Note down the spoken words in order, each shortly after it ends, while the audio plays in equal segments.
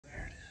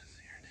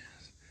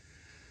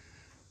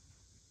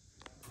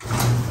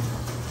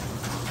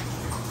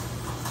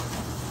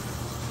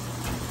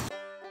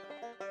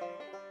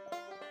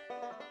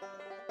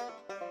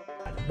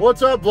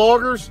What's up,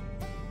 vloggers?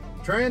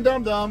 Trey and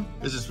Dum Dum.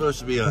 This is supposed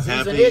to be a he's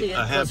happy, an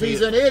idiot.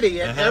 He's an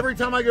idiot. Every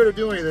time I go to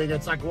do anything,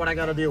 it's like what I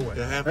got to deal with.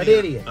 An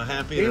idiot.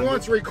 He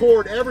wants to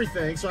record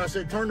everything, so I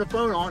said, turn the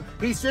phone on.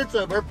 He sits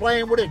up there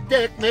playing with his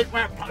dick.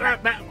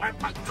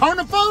 Turn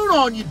the phone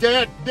on, you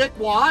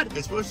dickwad.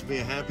 It's supposed to be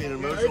a happy and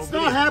emotional. It's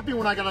not happy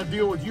when I got to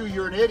deal with you.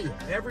 You're an idiot.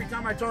 Every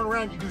time I turn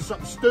around, you do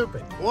something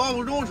stupid. Well,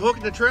 we're doing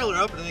hooking the trailer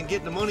up and then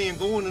getting the money and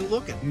going and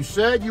looking. You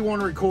said you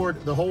want to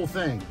record the whole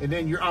thing, and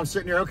then I'm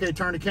sitting there. Okay,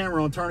 turn the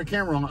camera on. Turn the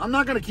camera on. I'm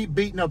not going to keep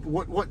beating up.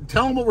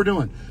 Tell them what we're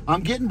doing.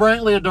 I'm getting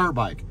Brantley a dirt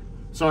bike.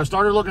 So I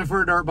started looking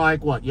for a dirt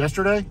bike,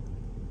 yesterday?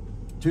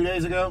 2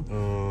 days ago?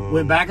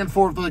 Went back and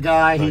forth with the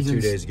guy. He's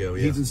 2 days ago,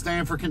 yeah. He's in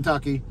Stanford,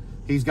 Kentucky.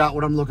 He's got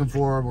what I'm looking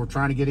for. We're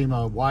trying to get him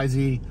a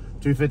YZ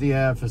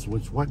 250F,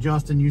 which is what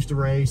Justin used to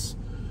race.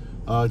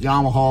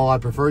 Yamaha. I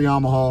prefer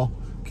Yamaha.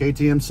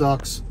 KTM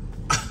sucks.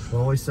 I've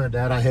always said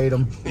that. I hate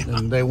them.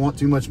 And they want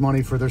too much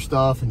money for their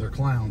stuff, and they're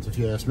clowns, if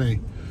you ask me.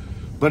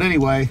 But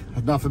anyway,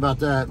 enough about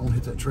that. I'll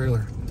hit that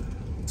trailer.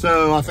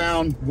 So I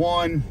found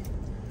one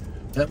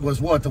that was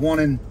the one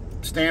in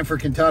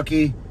Stanford,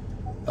 Kentucky,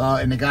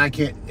 and the guy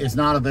is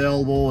not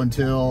available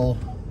until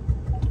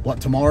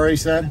tomorrow, he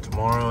said?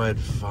 Tomorrow at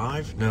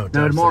 5? No,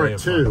 tomorrow at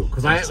 2.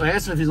 Because I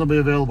asked him if he's gonna be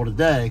available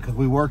today, because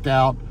we worked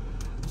out.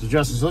 So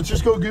Justin said, let's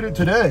just go get it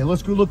today.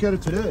 Let's go look at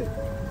it today.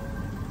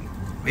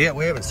 Yeah,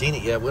 we haven't seen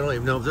it yet. We don't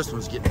even know if this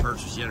one's getting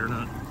purchased yet or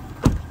not.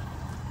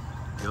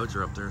 Goats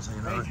are up there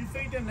saying, hey, did you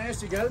feed them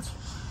nasty goats?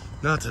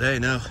 Not today,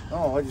 no.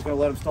 Oh, I just gonna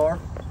let them starve?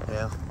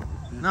 Yeah.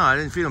 No, I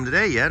didn't feed them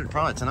today yet.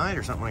 Probably tonight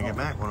or something when I get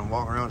back, when I'm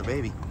walking around with the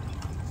baby.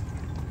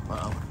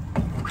 Uh-oh.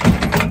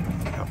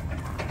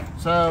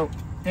 So,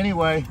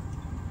 anyway,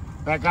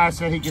 that guy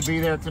said he could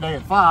be there today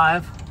at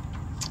 5.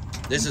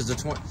 This is the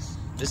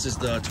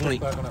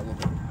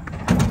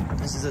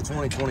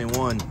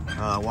 2021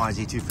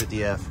 YZ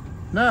 250F.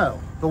 No,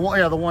 the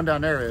one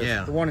down there is.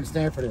 Yeah. The one in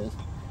Stanford is.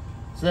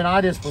 So then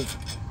I just was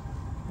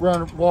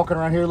walking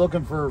around here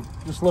looking on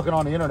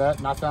the internet,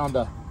 and I found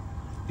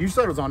you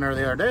said it was on there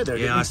the other day.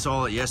 Yeah, I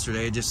saw it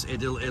yesterday.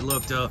 It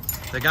looked.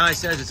 The guy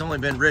says it's only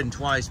been ridden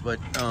twice, but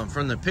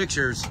from the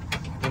pictures,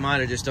 he might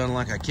have just done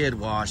like a kid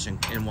wash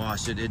and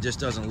washed it. It just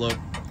doesn't look.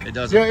 It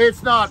doesn't. Yeah,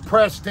 it's not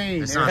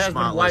pristine. It has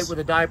been wiped with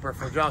a diaper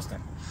for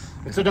Justin.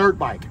 It's a dirt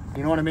bike.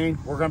 You know what I mean?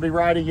 We're going to be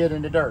riding it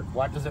in the dirt.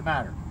 What does it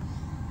matter?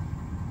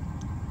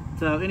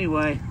 So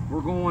anyway, we're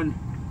going.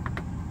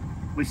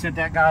 We sent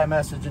that guy a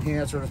message and he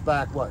answered us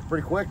back.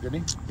 Pretty quick,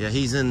 didn't he? Yeah,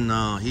 he's in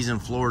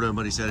Florida,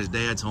 but he said his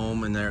dad's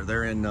home and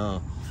they're in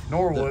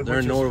Norwood. They're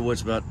in Norwood,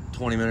 it's about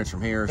 20 minutes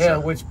from here. Yeah,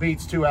 so. which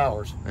beats 2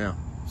 hours. Yeah.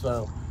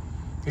 So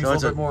he's a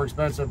little bit more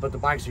expensive, but the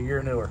bike's a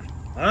year newer.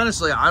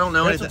 Honestly, I don't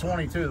know anything. It's a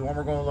 22. The one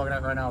we're going looking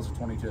at right now is a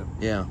 22.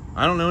 Yeah,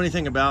 I don't know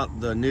anything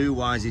about the new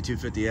YZ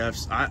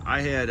 250Fs.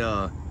 I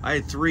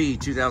had 3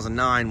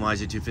 2009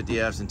 YZ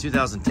 250Fs. In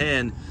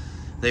 2010,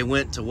 they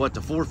went to what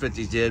the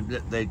 450s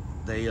did.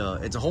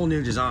 It's a whole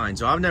new design.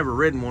 So I've never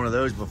ridden one of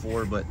those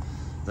before, but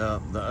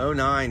the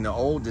 09, the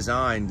old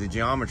design, the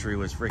geometry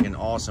was freaking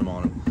awesome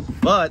on them.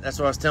 But that's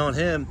what I was telling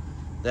him,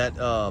 that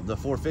the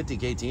 450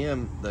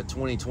 KTM, the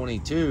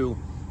 2022.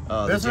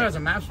 This one has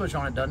a map switch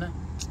on it, doesn't it?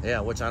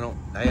 Yeah, which I don't.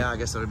 Yeah, I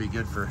guess that'd be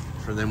good for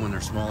them when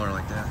they're smaller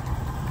like that.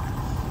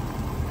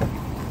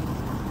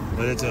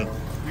 But it's a.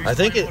 I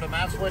think it. What a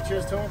map switch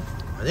is to them?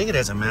 I think it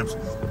has a map.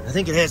 I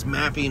think it has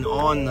mapping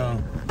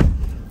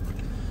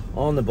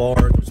on the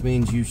bar, which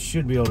means you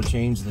should be able to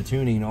change the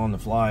tuning on the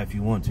fly if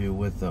you want to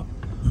with the. I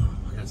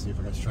gotta see if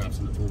I got straps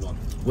in the toolbox.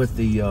 With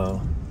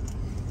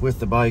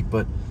the bike,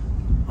 but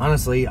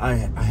honestly, I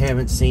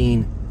haven't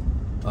seen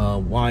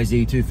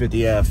YZ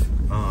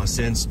 250F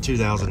since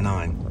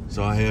 2009.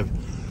 So I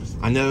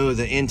know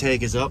the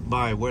intake is up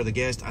by where I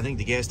think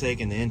the gas tank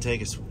and the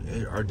intake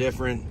are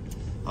different.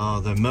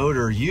 The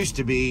motor used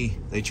to be,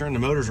 they turned the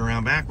motors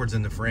around backwards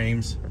in the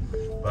frames,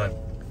 but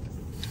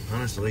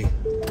honestly,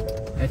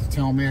 that's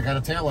telling me I got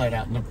a taillight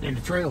out in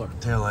the trailer.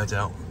 Taillight's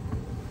out.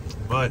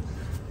 But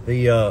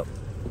I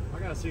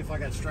gotta see if I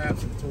got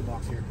straps in the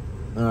toolbox here.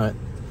 All right.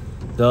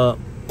 The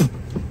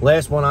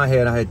last one I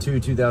had 2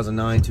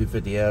 2009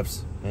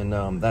 250Fs,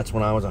 and that's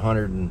when I was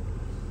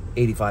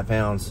 185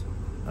 pounds,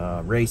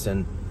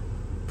 racing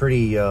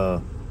pretty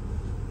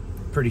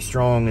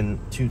strong in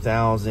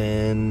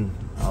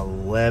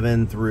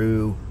 2011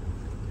 through.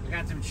 I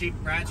got them cheap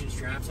ratchet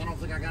straps. I don't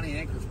think I got any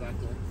anchors back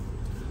there.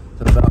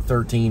 So about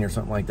 13 or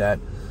something like that.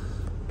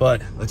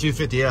 But the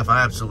 250F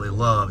I absolutely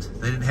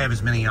loved. They didn't have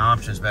as many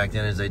options back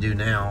then as they do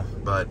now,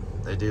 but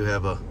they do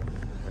have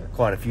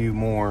quite a few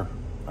more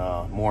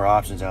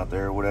options out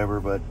there or whatever.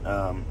 But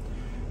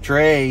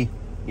Trey,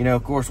 you know,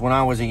 of course, when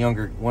I was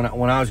when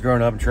I was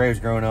growing up and Trey was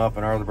growing up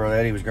and our other brother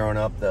Eddie was growing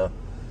up, the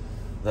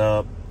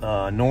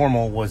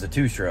normal was a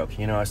 2-stroke.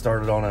 You know, I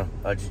started on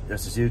a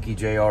Suzuki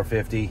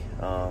JR50.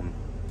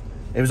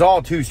 It was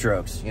all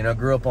 2-strokes. You know,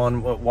 grew up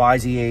on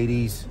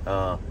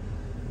YZ80s.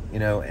 You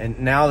know, and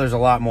now there's a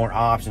lot more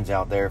options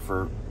out there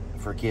for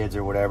kids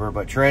or whatever.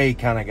 But Trey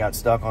kind of got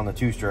stuck on the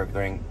 2-stroke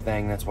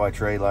thing. That's why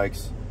Trey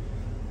likes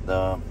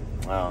the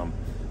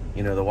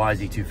you know, the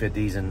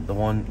YZ250s and the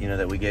one, you know,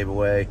 that we gave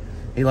away.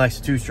 He likes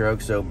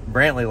 2-stroke, so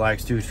Brantley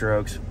likes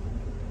 2-strokes.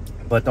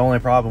 But the only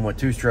problem with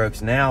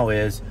 2-strokes now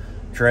is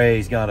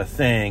Trey's got a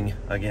thing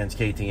against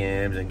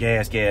KTMs and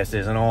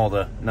gases and all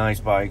the nice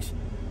bikes.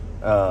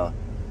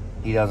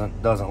 He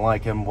doesn't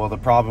like him. Well, the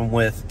problem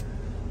with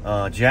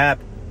Jap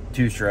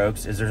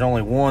 2-strokes is there's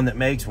only one that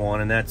makes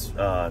one, and that's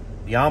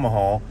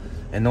Yamaha.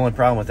 And the only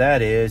problem with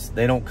that is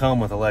they don't come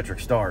with electric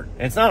start.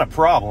 And it's not a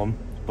problem,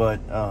 but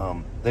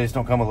they just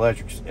don't come with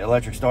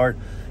electric start.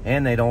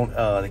 And they don't,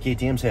 the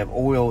KTMs have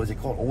oil, is it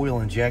called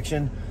oil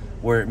injection,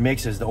 where it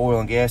mixes the oil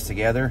and gas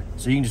together.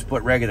 So you can just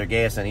put regular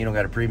gas in. You don't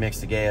got to pre-mix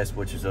the gas,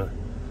 which is a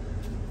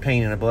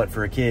pain in the butt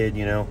for a kid,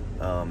 you know.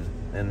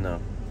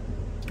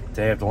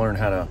 They have to learn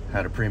how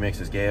to pre-mix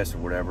his gas or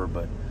whatever.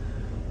 But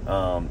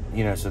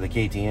you know, so the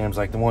KTMs,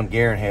 like the one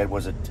Garen had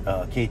was a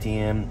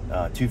KTM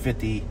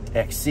 250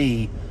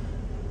 XC,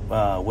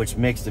 which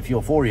mixed the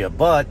fuel for you.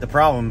 But the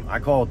problem, I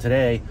called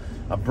today,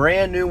 a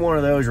brand new one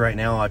of those right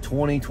now, a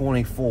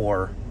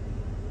 2024,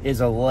 is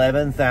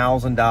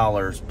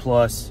 $11,000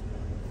 plus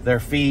their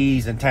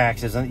fees and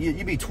taxes, and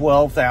you'd be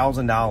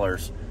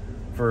 $12,000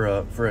 for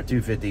a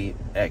 250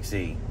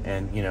 XE.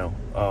 And you know,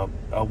 a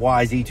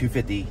YZ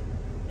 250X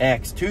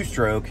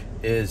 2-stroke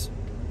is,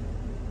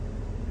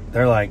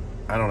 they're like,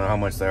 I don't know how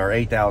much they are,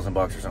 $8,000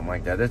 or something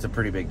like that. That's a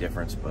pretty big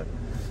difference. But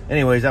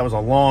anyways, that was a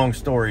long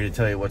story to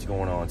tell you what's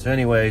going on. So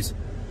anyways,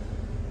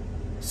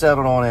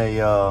 settled on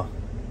a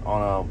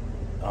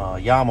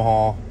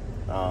Yamaha.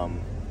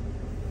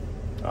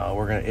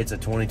 It's a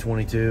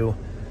 2022.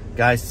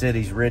 Guy said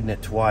he's ridden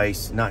it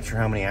twice. Not sure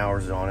how many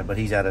hours is on it, but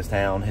he's out of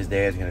town. His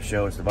dad's gonna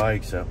show us the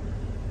bike, so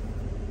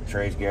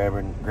Trey's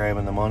grabbing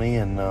the money,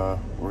 and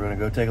we're gonna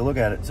go take a look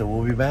at it. So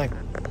we'll be back.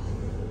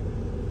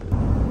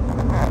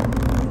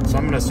 So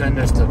I'm gonna send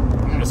this to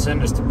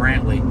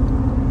Brantley,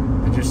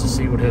 and just to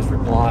see what his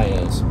reply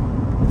is,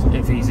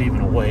 if he's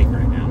even awake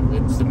right now.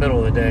 It's the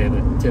middle of the day,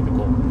 but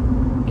typical.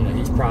 You know,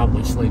 he's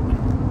probably sleeping.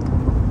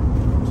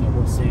 So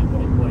we'll see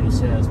what he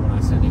says when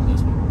I send him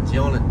this one. Is he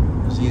on it?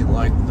 Is he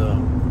like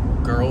the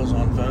girls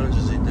on phones?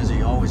 Does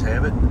he always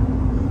have it?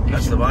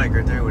 That's the bike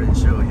right there. We didn't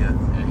show it yet.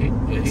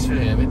 Yeah, he should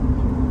have it.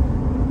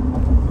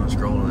 I'm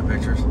scrolling the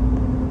pictures.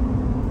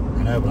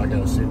 I know, but I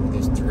gotta see what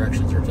these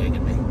directions are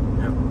taking me.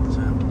 Yep.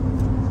 So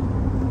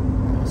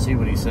I'll see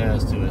what he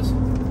says to us.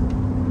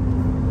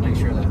 Make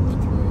sure that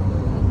went through.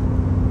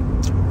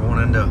 Going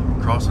into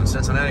crossing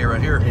Cincinnati right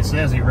here. It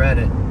says he read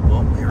it.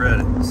 Well, he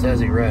read it. It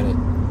says he read it.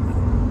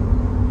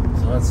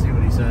 So let's see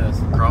what he says.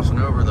 Crossing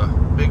over the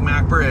Big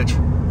Mac Bridge.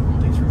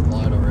 He's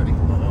replied already.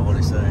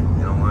 What'd he say?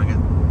 You don't like it?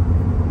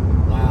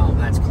 Wow,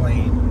 that's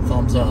clean.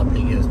 Thumbs up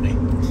he gives me.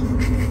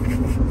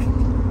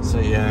 So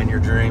yeah, in your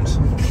dreams,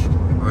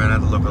 we're gonna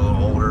have to look a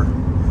little older.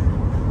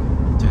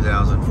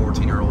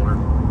 2014 or older.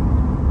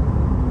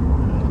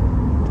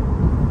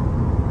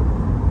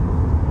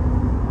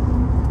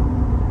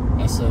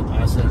 I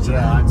said,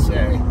 yeah, I'd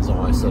say. That's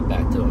all I said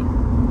back to him.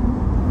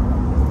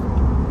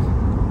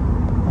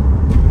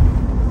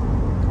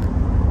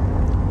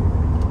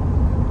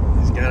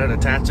 He's got it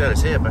attached at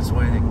his hip. That's the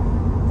way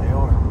they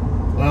are.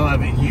 Well, I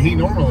mean, he's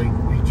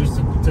just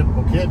a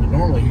typical kid, but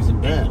normally he's in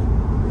bed.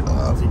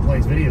 Because he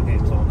plays video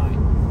games all night.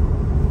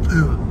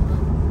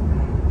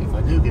 If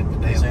I do get the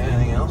damn Is there thing.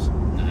 anything else?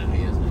 No,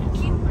 he isn't.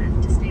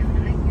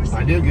 If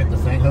I do get the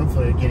thing,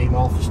 hopefully I get him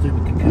off the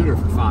stupid computer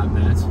for 5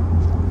 minutes.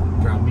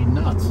 Drive me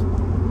nuts.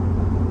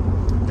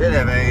 Did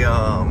have a,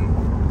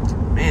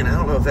 man, I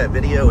don't know if that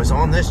video is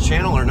on this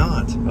channel or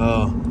not.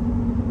 I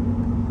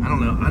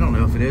don't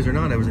know if it is or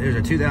not. It was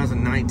a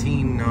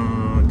 2019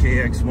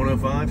 KX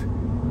 105.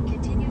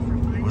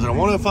 Was it a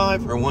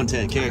 105 or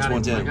 110? KX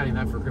 110. I got him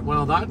that for,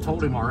 well, I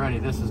told him already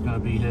this is going to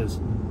be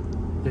his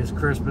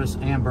Christmas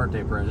and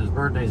birthday present. His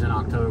birthday's in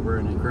October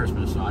and then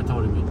Christmas, so I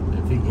told him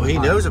if he... Well, he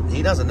knows it.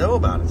 He doesn't know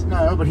about it.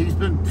 No, but he's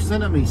been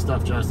sending me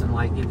stuff, Justin.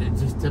 Like,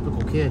 it's his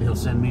typical kid. He'll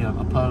send me a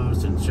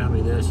post and show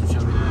me this and show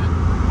me that.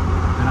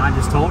 And I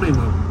just told him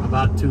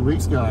about 2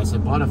 weeks ago, I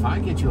said, but if I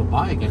get you a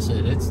bike, I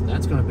said,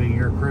 that's going to be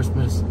your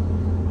Christmas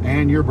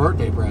and your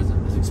birthday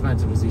present, as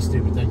expensive as these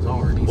stupid things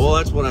are. Well,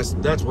 that's what I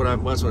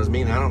was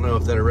meaning. I don't know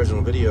if that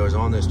original video is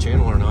on this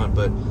channel or not,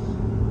 but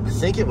I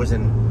think it was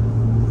in,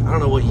 I don't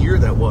know what year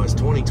that was,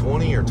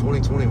 2020 or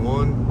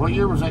 2021. What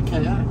year was that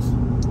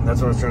KX?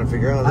 That's what I was trying to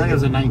figure out. I think it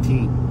was a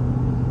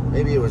 19.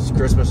 Maybe it was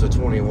Christmas of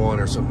 21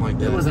 or something like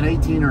that. It was an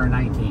 18 or a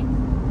 19.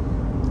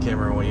 Can't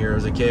remember what year. It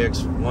was a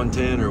KX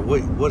 110 or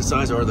what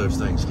size are those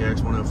things?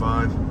 KX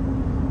 105?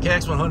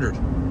 KX 100.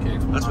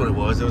 That's what it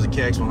was. It was a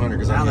KX 100.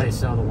 Because now they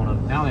sell the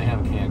one. Now they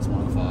have a KX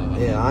 105.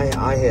 Yeah,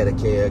 I had a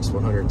KX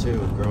 100 too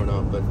growing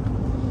up, but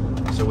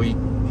so he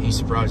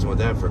surprised me with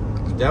that.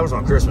 That was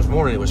on Christmas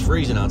morning. It was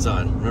freezing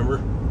outside.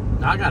 Remember?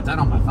 I got that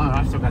on my phone.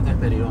 I still got that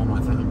video on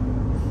my phone.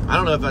 I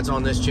don't know if that's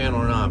on this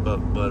channel or not, but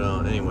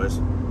anyways.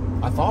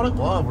 I thought it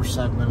was. We're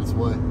 7 minutes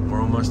away.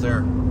 We're almost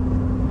there.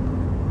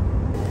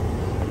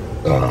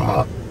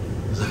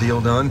 Is the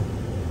deal done?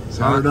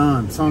 We're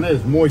done. Sun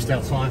is moist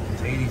outside.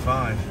 It's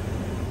 85.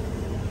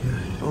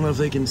 I don't know if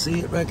they can see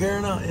it back here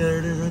or not. Yeah, there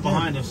it is right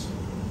Behind there. us.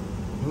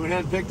 We went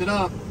ahead and picked it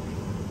up.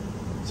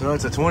 So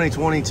it's a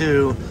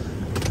 2022.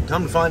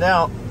 Come to find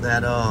out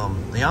that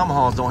the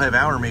Yamahas don't have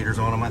hour meters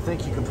on them. I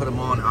think you can put them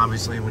on,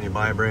 obviously, when you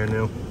buy a brand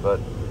new. But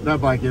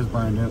that bike is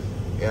brand new.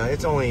 Yeah,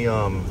 it's only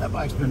that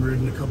bike's been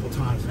ridden a couple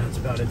times, and that's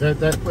about it.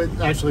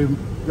 That actually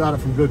got it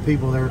from good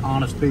people. They're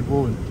honest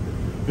people, and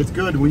it's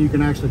good when you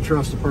can actually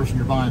trust the person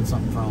you're buying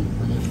something from.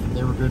 And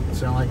they were good.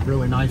 Sound like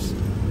really nice,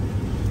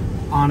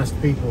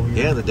 honest people.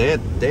 Yeah, the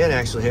dad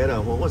actually had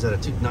a, what was that, a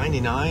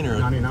 299 or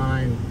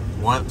 99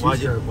 YZ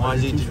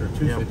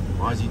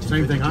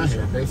Same thing I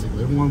had,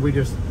 basically. The one we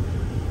just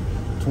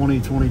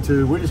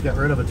 2022. We just got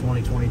rid of a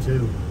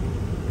 2022.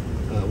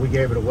 We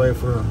gave it away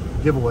for a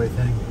giveaway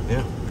thing.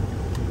 Yeah.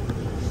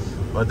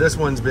 But this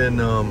one's been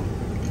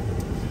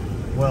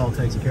well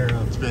taken care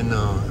of. It's been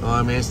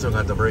I mean, it's still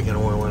got the braking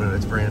oil in it.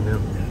 It's brand new.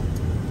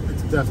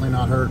 It's definitely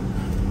not hurt.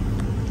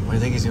 What do you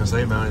think he's gonna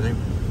say about anything?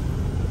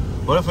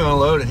 What if I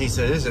unload it? He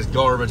said, "This is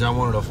garbage. I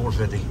wanted a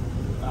 450."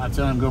 I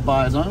tell him go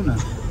buy his own then.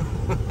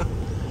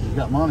 He's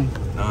got money.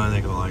 No, I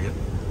think he'll like it.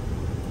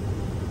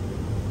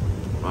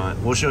 But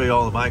we'll show you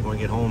all the bike when we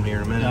get home here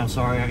in a minute. Yeah, I'm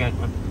sorry, I got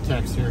a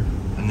text here.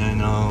 And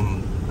then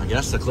I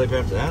guess the clip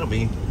after that will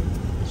be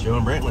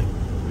showing Brantley.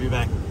 We'll be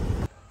back.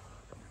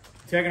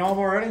 Taking home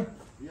already?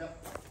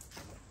 Yep.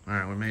 All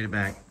right, we made it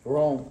back. We're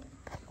home.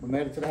 We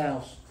made it to the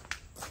house.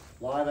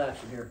 Live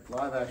action here,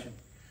 live action.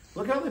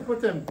 Look how they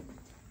put them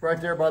right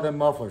there by them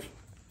mufflers.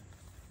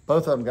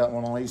 Both of them got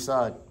one on each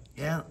side.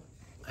 Yeah,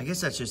 I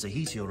guess that's just a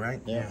heat shield, right?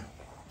 Yeah.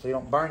 So you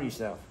don't burn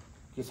yourself.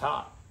 It gets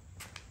hot.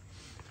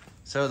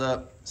 So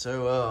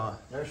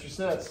there she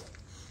sits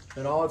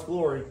in all its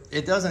glory.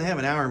 It doesn't have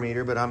an hour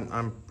meter, but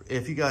I'm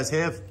if you guys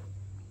have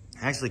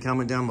actually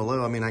comment down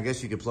below, I mean, I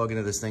guess you could plug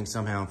into this thing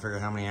somehow and figure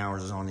out how many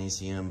hours is on the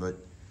ECM, but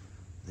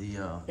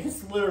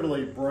it's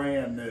literally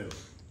brand new.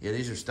 Yeah,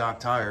 these are stock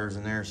tires,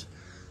 and there's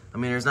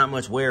not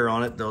much wear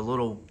on it. The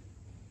little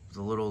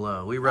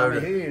we rode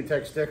it. He didn't even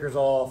take stickers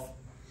off.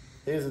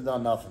 He hasn't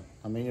done nothing.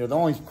 I mean, the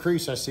only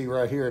crease I see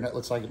right here, and it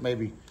looks like it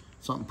maybe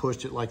something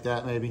pushed it like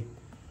that, maybe.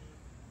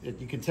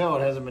 You can tell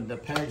it hasn't been, the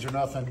pegs or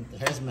nothing,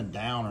 it hasn't been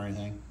down or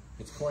anything.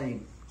 It's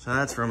clean. So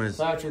that's from his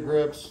Satcher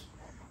grips.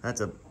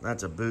 That's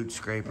a boot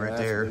scrape right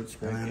there. And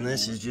then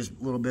this is just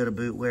a little bit of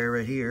boot wear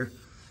right here.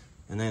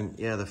 And then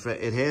yeah,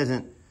 it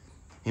hasn't,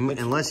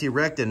 unless he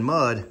wrecked in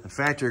mud, the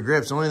factory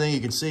grips. The only thing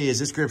you can see is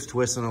this grip's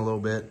twisting a little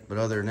bit, but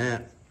other than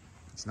that,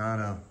 it's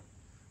not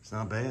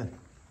bad.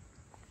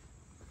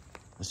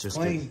 It's just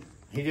clean.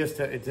 It just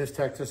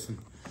texted us and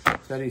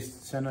said he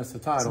sent us the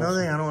titles. That's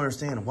another thing I don't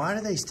understand. Why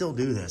do they still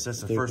do this?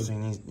 That's the first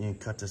thing you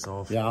cut this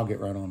off. Yeah, I'll get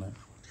right on that.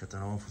 Cut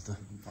that off with the.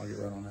 I'll get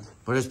right on that.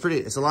 But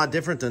it's a lot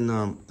different than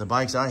the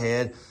bikes I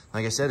had.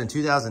 Like I said, in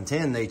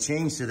 2010 they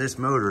changed to this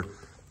motor.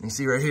 You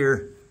see right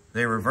here,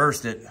 they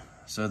reversed it,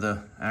 so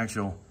the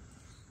actual,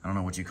 I don't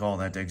know what you call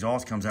that. The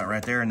exhaust comes out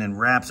right there and then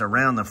wraps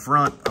around the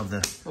front of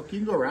the. Look, you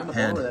can go around the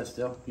bar with that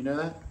still. You know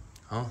that?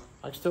 Huh?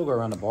 I can still go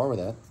around the bar with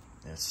that.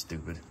 That's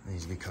stupid. It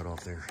needs to be cut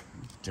off there.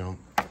 Jump.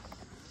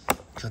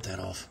 Cut that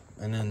off.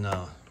 And then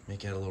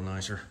make that a little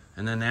nicer.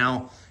 And then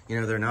now, you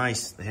know, they're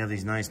nice. They have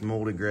these nice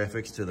molded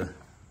graphics to the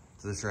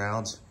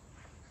shrouds.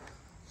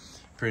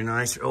 Pretty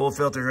nice. Oil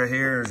filters right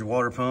here. There's a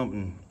water pump,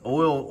 and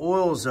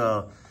oil's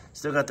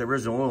still got the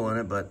original oil in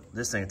it, but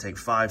this thing will take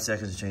 5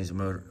 seconds to change the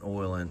motor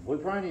oil in. We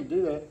probably need to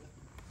do that.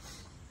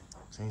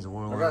 Change the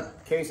oil. I got a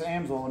case of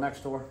Amsoil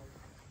next door.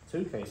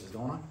 2 cases,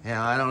 don't I?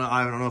 Yeah, I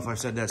don't know if I've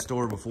said that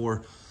store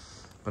before,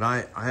 but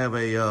I have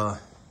a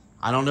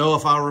I don't know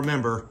if I'll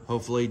remember.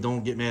 Hopefully,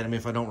 don't get mad at me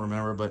if I don't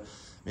remember, but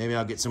maybe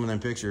I'll get some of them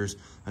pictures.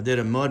 I did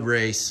a mud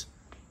race.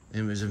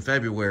 It was in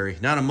February.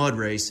 Not a mud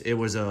race. It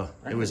was a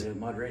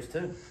mud race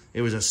too.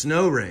 It was a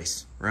snow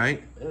race,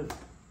 right? Ew.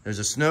 There's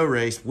a snow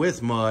race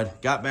with mud.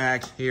 Got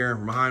back here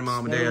behind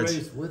Mom and Dad's.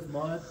 Snow race with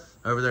mud.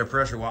 Over there,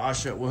 pressure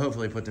wash. We'll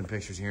hopefully put them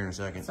pictures here in a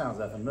second. That sounds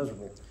effing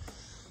miserable.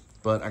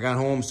 But I got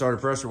home,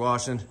 started pressure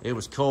washing. It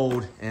was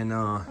cold, and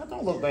that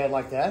don't look bad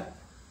like that.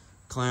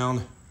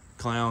 Clown.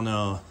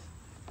 Don't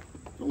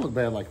look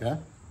bad like that.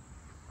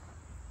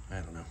 I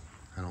don't know.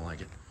 I don't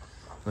like it.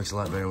 Looks a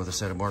lot better with a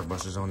set of bark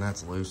busters on.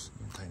 That's loose.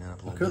 Tighten that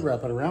up a little bit. Could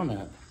wrap it around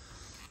that.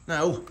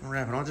 No, I'm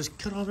wrapping on. Just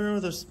cut off there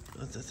with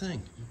the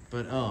thing.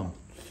 But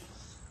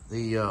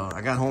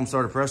I got home,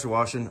 started pressure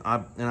washing. I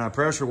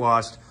pressure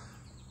washed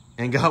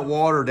and got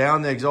water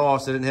down the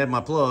exhaust. I didn't have my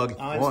plug.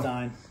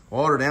 Einstein.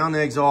 Water down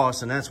the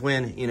exhaust, and that's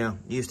when, you know,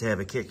 you used to have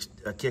a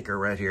kicker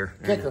right here.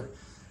 Kicker.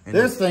 And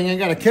this thing ain't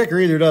got a kicker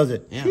either, does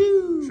it? Yeah.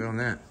 Show them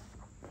that.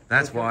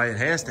 That's why it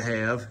has to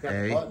have no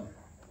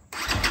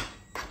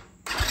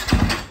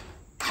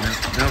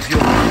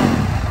fuel.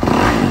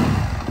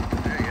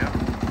 There you go.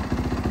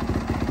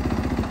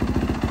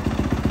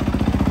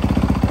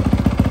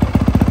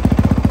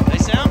 They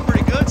sound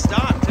pretty good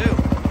stock too. You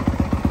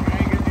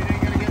ain't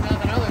gonna get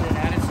nothing other than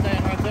that. It's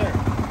staying right there.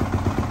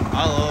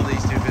 I love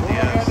these 250Fs. All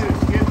I gotta do is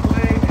skid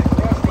plate and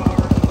brush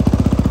guard.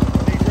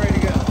 He's ready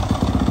to go.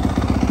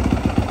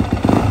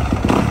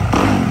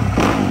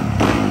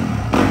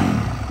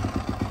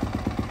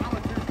 I'm a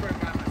two-stroke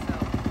guy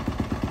myself.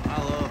 I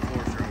love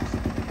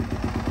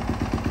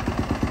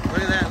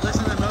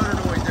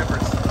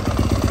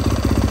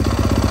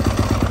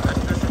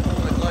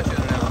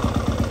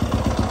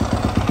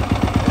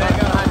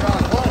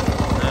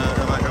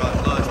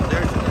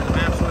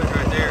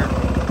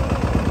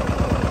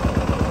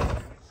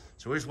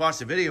watch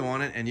the video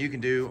on it, and you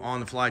can do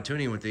on-the-fly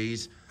tuning with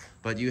these.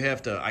 But you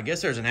have to, I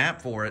guess there's an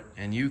app for it,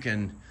 and you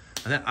can,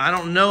 I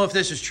don't know if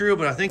this is true,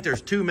 but I think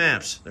there's 2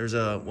 maps. There's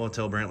we'll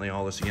tell Brantley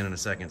all this again in a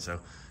second. So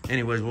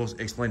anyways, we'll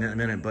explain that in a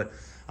minute. But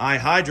I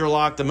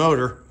hydrolocked the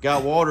motor,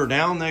 got water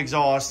down the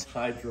exhaust.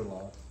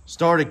 Hydrolock.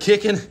 Started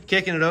kicking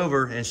it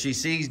over, and she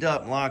seized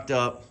up, locked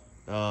up,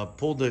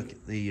 pulled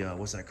the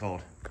what's that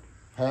called?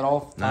 Head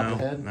off, top of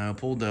the head? No,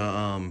 pulled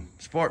the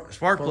spark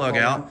plug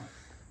out,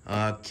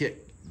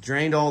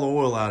 drained all the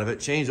oil out of it,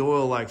 changed the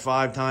oil like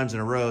 5 times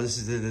in a row. This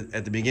is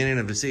at the beginning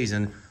of the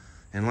season.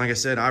 And like I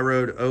said, I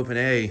rode open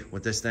A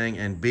with this thing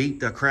and beat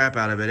the crap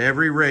out of it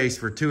every race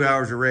for 2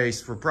 hours a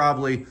race for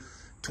probably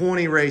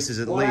 20 races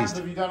at least.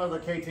 What have you done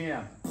with the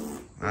KTM?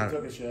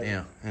 Took a shit.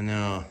 Yeah, and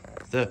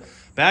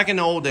back in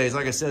the old days,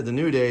 like I said, the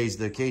new days,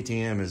 the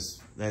KTM is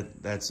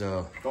that's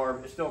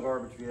garbage. It's still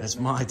garbage. That's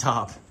my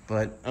top.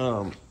 But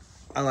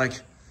I like.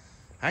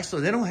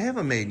 Actually, they don't have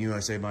a made in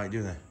USA bike,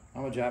 do they?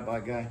 I'm a jack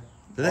bike guy.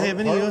 Do they have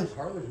any?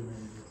 Harley's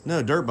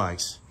No, dirt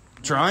bikes.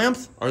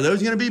 Triumph? Are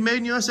those going to be made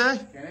in USA?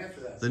 Can't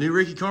answer that. The new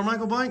Ricky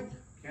Carmichael bike?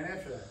 Can't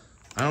answer that.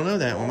 I don't know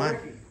that one.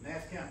 Ricky,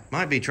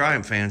 might be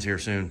Triumph fans here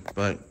soon.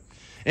 But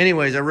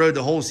anyways, I rode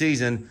the whole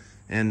season,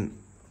 and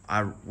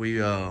we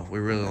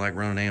really like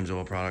running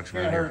Amsoil products.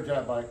 Can't hurt a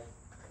jack bike.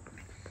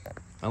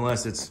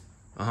 Unless it's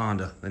a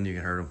Honda, then you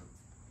can hurt them.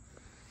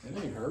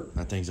 It ain't hurt.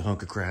 That thing's a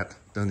hunk of crap.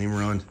 Doesn't even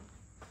run.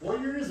 What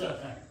year is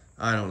that thing?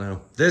 I don't know.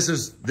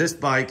 This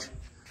bike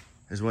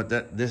is what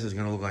this is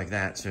going to look like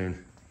that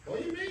soon. What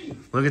do you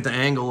mean? Look at the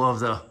angle of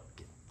the.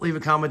 Leave a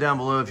comment down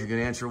below if you can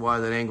answer why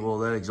that angle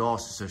of that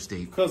exhaust is so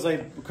steep. Because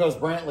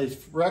Brantley's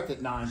wrecked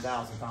it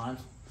 9,000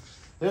 times.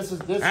 This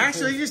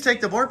Actually, you just take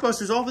the bark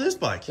busters off of this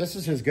bike. This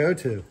is his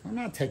go-to. I'm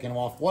not taking them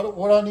off. What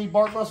do I need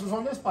bark busters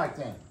on this bike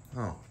then?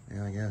 Oh,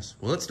 yeah, I guess.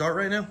 Well, let's start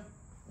right now.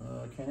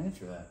 I can't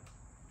answer that.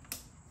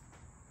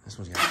 This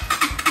one's got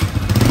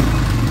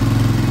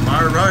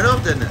fired right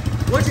up, didn't it?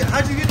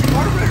 How'd you get the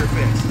carburetor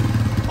fixed?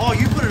 Oh,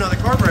 you put another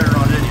carburetor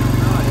on, didn't you? No,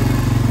 I didn't.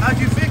 How'd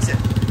you fix it?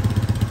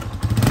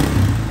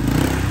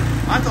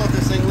 I thought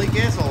this thing leaked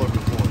gas all over the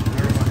floor.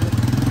 Never mind.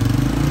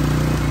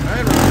 All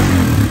right,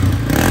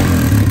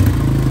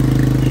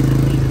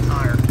 need a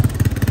tire.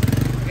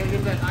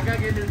 I gotta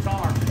get a new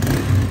tire.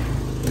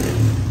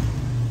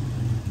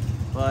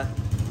 But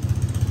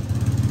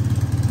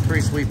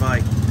pretty sweet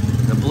bike.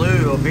 The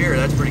blue up here,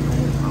 that's pretty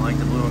cool. I like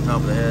the blue on top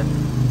of the head.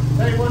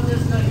 Tell you what,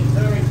 this thing is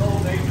very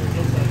cold nature.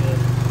 This thing is.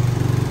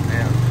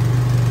 Yeah.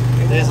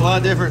 There's a lot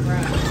of different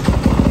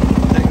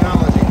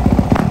technology.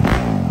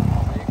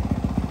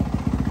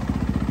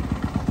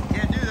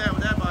 Can't do that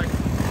with that bike.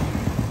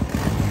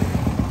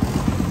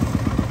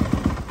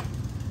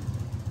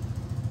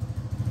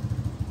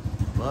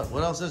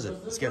 What else is it?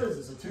 What is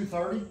this, a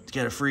 230? It's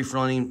got a free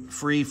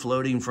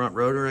floating front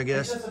rotor, I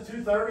guess. Is this a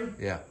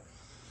 230? Yeah.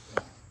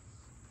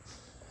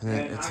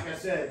 And like I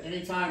said,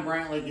 anytime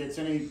Brantley gets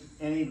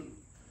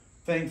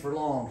anything for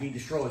long, he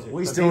destroys it.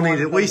 We still need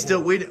it. I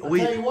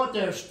tell you what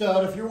there,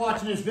 stud, if you're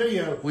watching this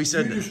video, we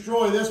said you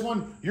destroy this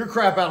one, you're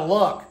crap out of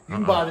luck. You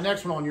can buy the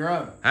next one on your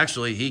own.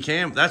 Actually, he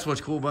can. That's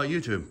what's cool about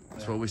YouTube.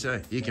 That's what we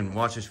say. You can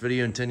watch this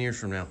video in 10 years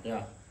from now.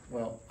 Yeah.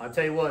 Well, I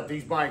tell you what,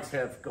 these bikes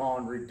have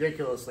gone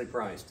ridiculously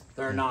priced.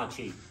 They're not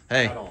cheap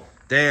at all.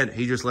 Dad,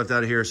 he just left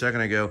out of here a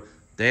second ago.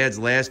 Dad's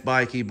last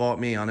bike he bought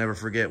me, I'll never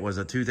forget, was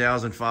a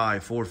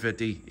 2005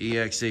 450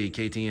 EXC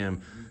KTM.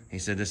 He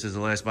said, this is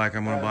the last bike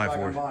I'm going to buy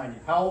for you.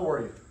 How old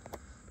were you?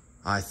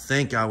 I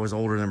think I was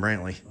older than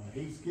Brantley.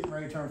 He's getting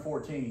ready to turn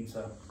 14,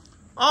 so.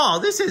 Oh,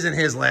 this isn't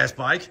his last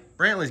bike.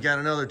 Brantley's got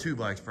another 2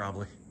 bikes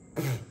probably.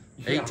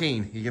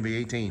 18, he can be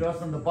 18.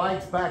 Justin, the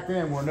bikes back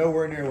then were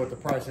nowhere near what the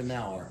prices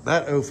now are.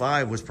 That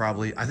 05 was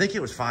probably, I think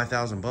it was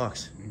 5,000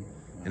 bucks.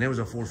 And it was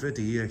a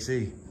 450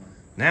 EXC.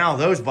 Now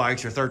those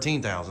bikes are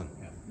 13,000.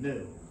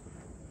 New.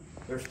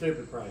 They're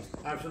stupid price.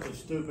 Absolutely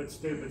stupid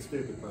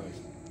price.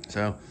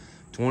 So,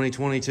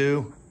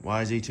 2022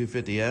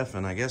 YZ250F,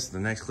 and I guess the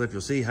next clip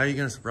you'll see. How are you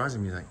going to surprise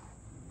him, you think?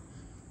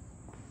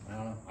 I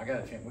don't know.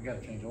 We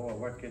gotta change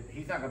oil.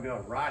 He's not gonna be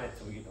able to ride it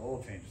till we get the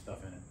oil change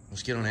stuff in it.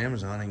 Let's get on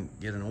Amazon and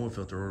get an oil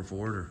filter order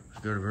for it, or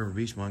go to River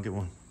Beach Mall and get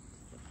one.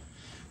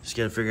 Just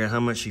got to figure out how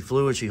much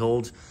fluid she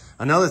holds.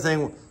 Another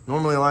thing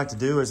normally I like to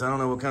do is, I don't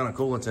know what kind of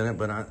coolant's in it,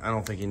 but I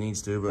don't think he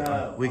needs to,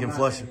 but we can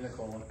flush it.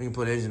 We can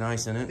put engine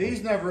ice in it.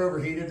 These never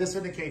overheated. This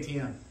is the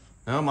KTM.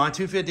 No, my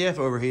 250F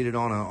overheated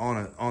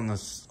on the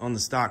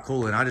stock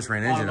coolant. I just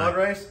ran engine ice. On a mud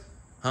race?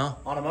 Huh?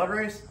 On a mud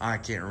race? I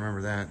can't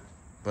remember that,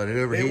 but it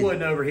overheated. It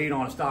wouldn't overheat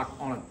on a stock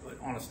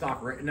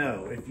race.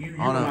 No, if you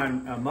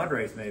run a mud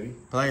race, maybe.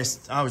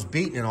 But I was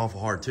beating it awful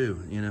hard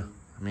too, you know.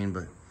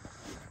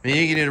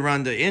 You can to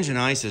run the engine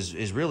ice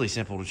is really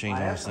simple to change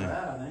on this thing.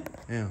 I think.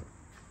 Yeah.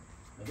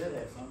 I did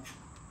have some.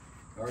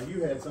 Or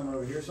you had some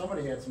over here.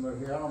 Somebody had some over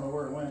here. I don't know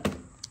where it went.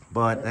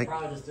 But it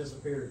probably just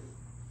disappeared.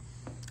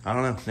 I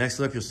don't know. Next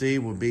clip you'll see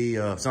will be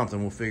something.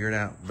 We'll figure it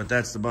out. But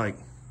that's the bike.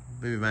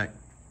 We'll be back.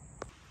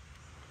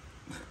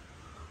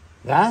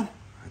 That?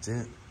 That's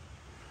it.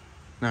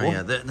 No,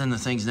 yeah. Then the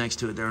thing's next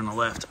to it there on the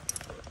left.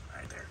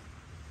 Right there.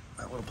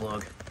 That little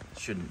plug.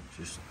 shouldn't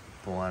just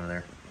pull out of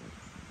there.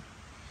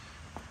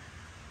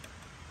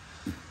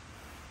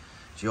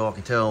 As you all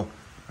can tell,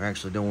 we're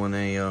actually doing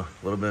a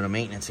little bit of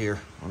maintenance here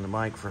on the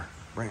bike for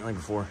Brantley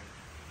before.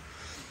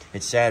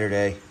 It's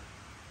Saturday.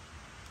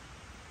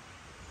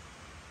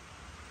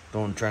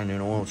 Trying to do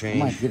an oil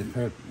change. I might get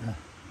a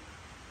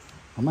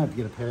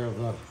pair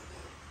of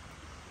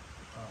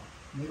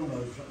needle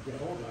nose to get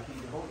hold of it. I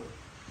can't get hold of it.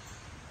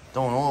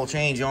 Doing an oil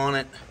change on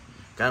it.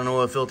 Got an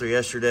oil filter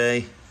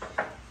yesterday.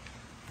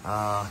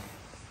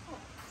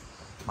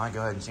 Might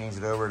go ahead and change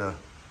it over to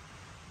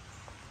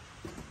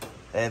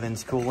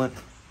Evans coolant.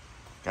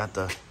 Got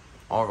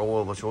our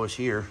oil of choice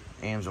here,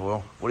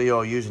 AMSOIL. What do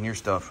y'all use in your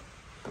stuff?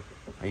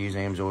 I use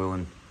AMSOIL,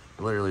 and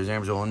literally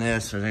there's AMSOIL in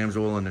this, there's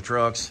AMSOIL in the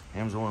trucks,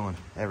 AMSOIL in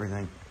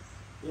everything.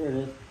 There it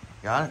is.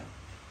 Got it?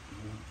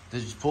 Did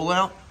you just pull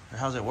out, or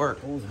how's it work?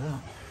 Pulls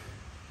out.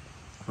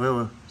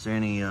 Well, is there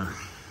any, I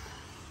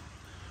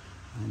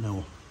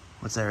know.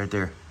 what's that right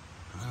there?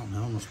 I don't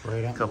know, I'm gonna spray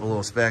it out. A couple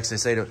little specs. They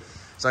say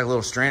it's like a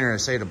little strainer. They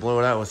say to blow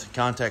it out with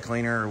contact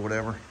cleaner or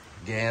whatever.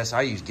 Gas,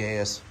 I use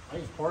gas. I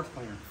use parts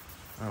cleaner.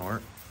 That'll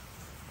work.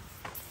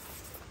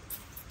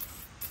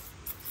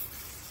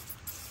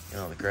 Get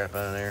all the crap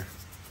out of there.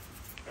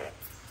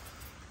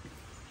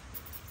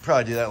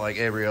 Probably do that like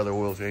every other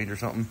oil change or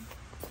something.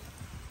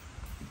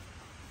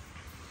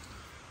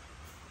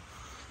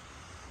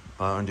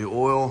 Undo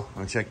oil. I'm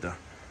gonna check the.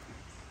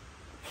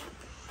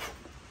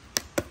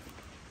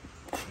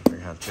 I'll figure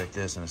out how to check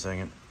this in a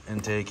second.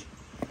 Intake.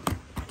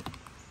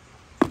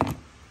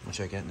 I'll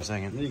check it in a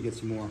second. Then you get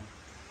some more.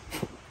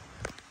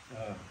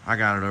 I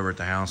got it over at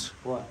the house.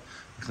 What?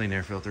 Clean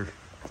air filter.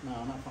 No,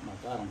 I'm not talking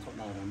about that. I'm talking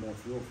about more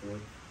fuel for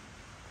it.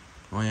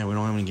 Oh yeah, we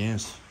don't have any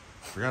gas.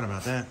 Forgot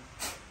about that.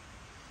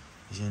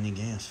 He's gonna need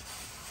gas.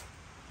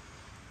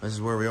 This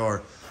is where we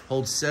are.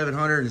 Holds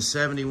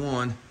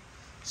 771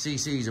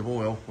 cc's of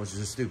oil, which is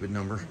a stupid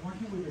number. Why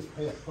can't we just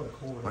put a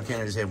quart? Why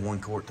can't I just have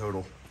 1 quart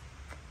total?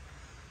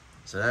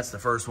 So that's the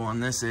first one.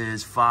 This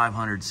is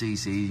 500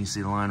 cc's. You can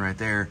see the line right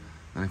there.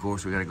 And of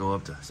course, we got to go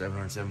up to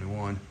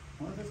 771.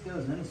 What if this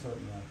goes in a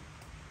certain way?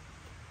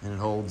 And it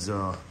holds,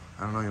 I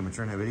don't know, you want me to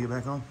turn that video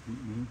back on?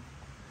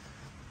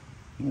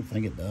 I don't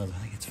think it does. I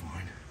think it's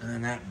fine. And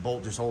then that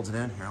bolt just holds it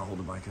in. Here, I'll hold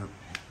the bike up.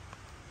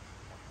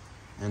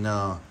 And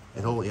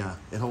it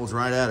holds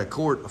right at a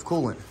quart of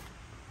coolant.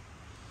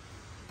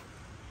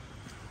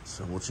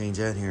 So we'll change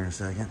that here in a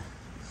second.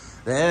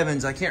 The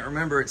Evans, I can't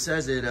remember. It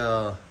says it.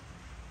 I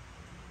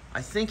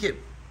can't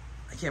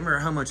remember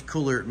how much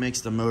cooler it makes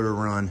the motor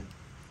run,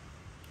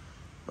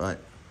 but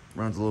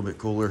runs a little bit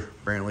cooler.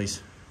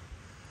 Brantley's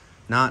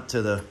not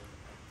to the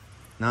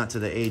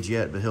age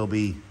yet, but he'll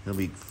be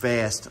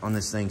fast on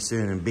this thing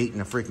soon and beating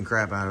the freaking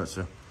crap out of it.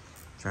 So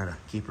try to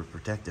keep her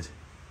protected.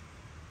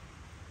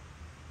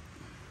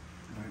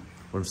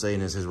 What I'm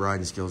saying is his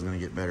riding skill is going to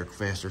get better,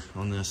 faster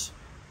on this.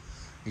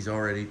 He's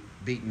already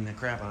beating the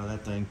crap out of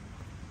that thing.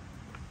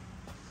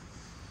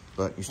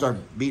 But you start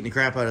beating the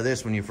crap out of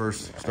this when you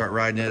first start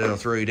riding it. It'll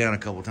throw you down a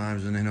couple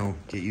times, and then he'll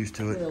get used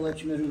to it. I'll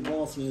let you know who the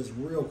boss is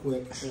real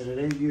quick. It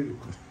ain't you.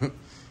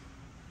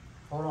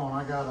 Hold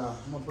on, I'm gonna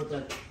put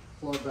that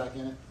plug back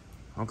in it.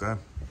 Okay.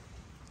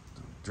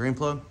 Dream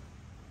plug?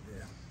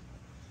 Yeah.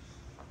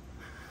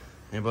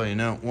 Anybody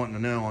wanting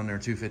to know on their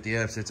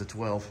 250Fs, it's a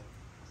 12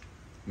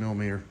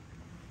 millimeter.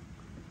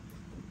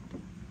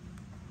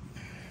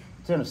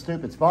 It's in a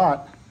stupid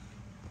spot.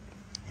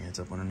 Yeah, it's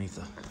up underneath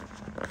the.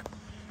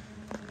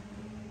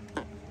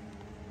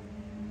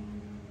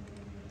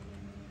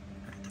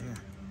 Right there.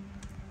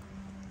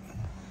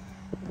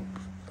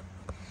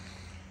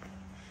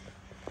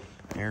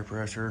 Air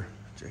pressure,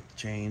 check the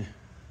chain.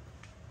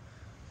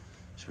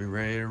 Should be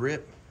ready to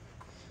rip.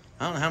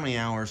 I don't know how many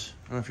hours.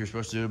 I don't know if you're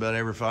supposed to do about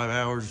every 5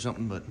 hours or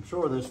something, but. I'm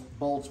sure this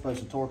bolt's supposed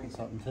to torque it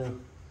something too.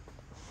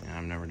 Yeah,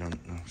 I've never done it.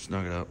 No,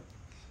 snug it up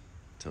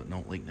so it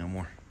don't leak no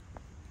more.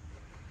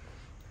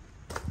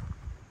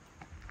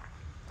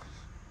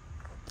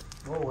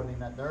 Oh, it wasn't even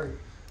that dirty.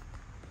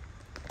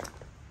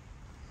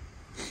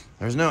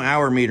 There's no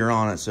hour meter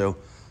on it, so,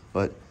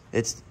 but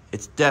it's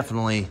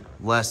definitely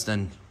less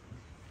than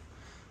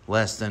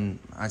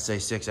I'd say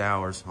 6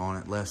 hours on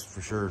it, less for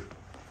sure.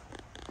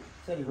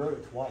 Said he wrote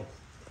it twice.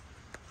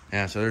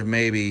 Yeah, so there's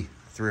maybe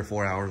 3 or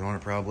 4 hours on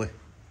it probably.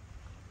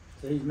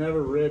 So he's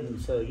never ridden,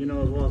 so you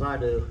know as well as I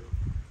do,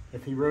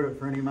 if he rode it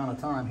for any amount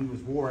of time, he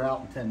was wore out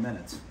in 10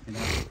 minutes. You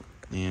know?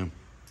 Yeah.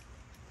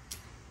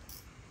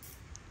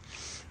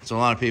 So a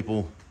lot of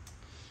people,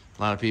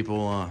 if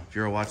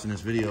you're watching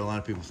this video, a lot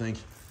of people think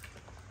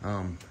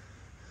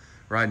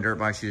riding dirt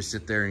bikes, you just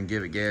sit there and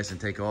give it gas and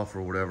take off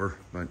or whatever,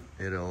 but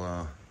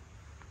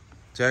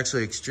it's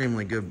actually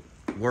extremely good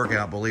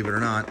workout, believe it or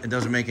not. It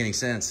doesn't make any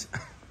sense.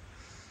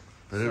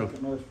 But it'll,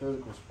 Second most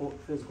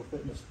physical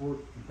fitness sport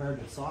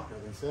compared to soccer,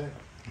 they say.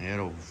 yeah,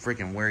 it'll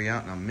freaking wear you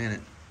out in a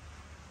minute.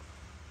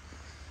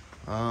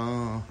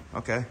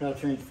 Okay. Gotta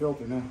change the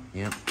filter now.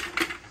 Yep.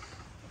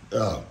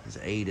 There's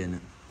an 8 in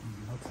it.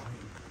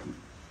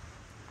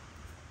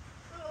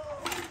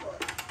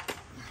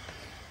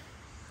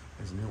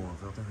 There's a new oil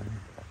filter in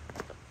here.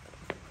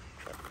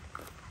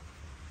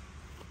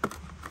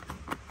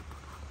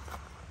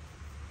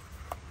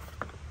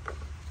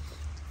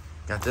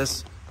 Got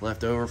this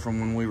left over from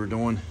when we were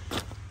doing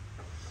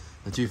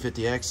the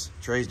 250X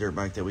Trey's dirt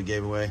bike that we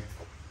gave away.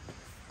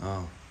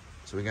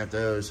 So we got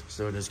those.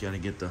 So we just got to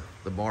get the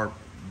bar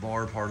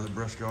part of the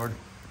brush guard.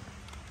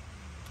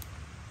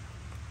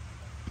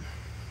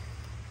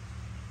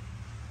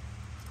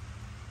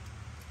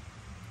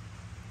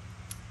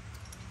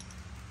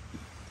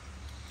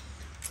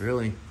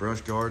 Really,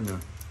 brush guard and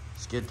the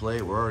skid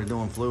plate. We're already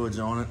doing fluids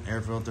on it,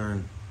 air filter,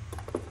 and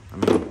I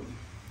mean,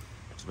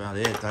 that's about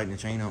it. Tighten the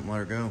chain up and let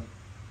her go.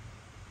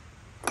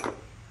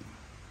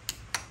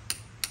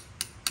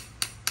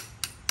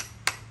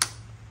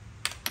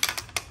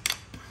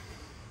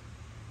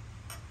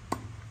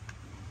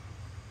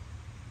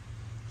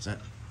 Is that?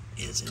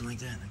 Yeah, it's in like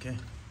that. Okay.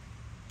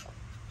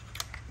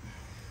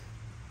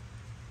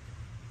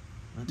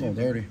 Not too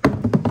dirty.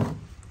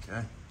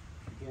 Okay.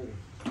 Dirty.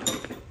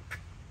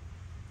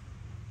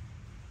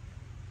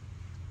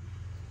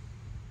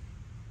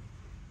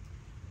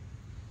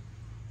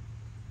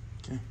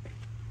 Okay.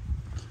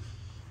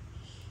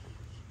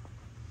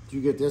 Did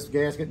you get this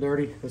gasket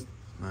dirty? Let's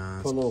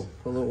Nah, put a little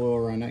oil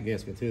around that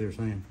gasket too. They're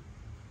saying.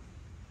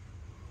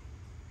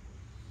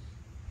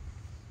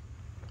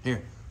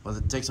 here. Well,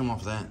 take some off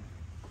of that.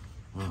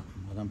 Well,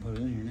 I done put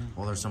it in here now.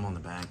 well, there's some on the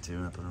back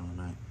too. I put it on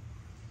the back.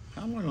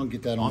 How am I gonna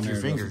get that on Off there?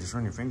 your finger. Just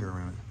run your finger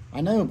around it.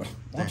 I know, but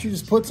why don't you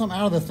just put some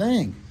out of the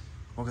thing?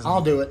 Well,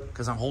 I'll do it.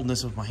 Because I'm holding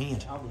this with my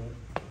hand. I'll do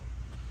it.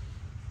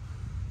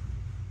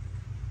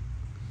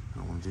 I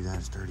don't want to do that.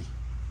 It's dirty.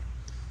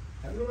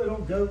 I really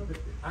don't go.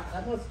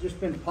 That must have just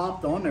been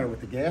popped on there with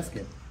the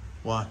gasket.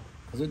 Why?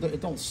 Because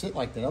it don't sit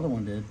like the other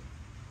one did.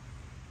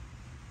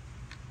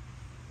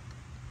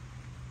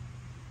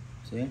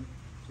 See?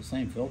 It's the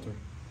same filter.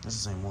 That's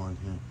the same one,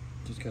 yeah.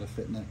 Just gotta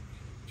fit in there.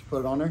 Just put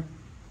it on there.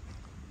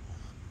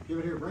 Give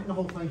it here. Bring the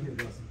whole thing here,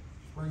 Justin. Just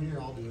bring it here.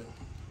 I'll do it.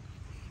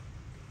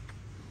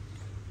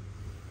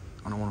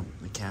 I don't want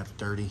the cap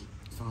dirty.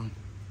 It's fine.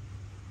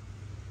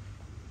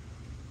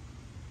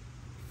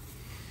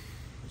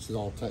 This is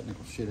all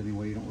technical shit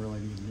anyway. You don't really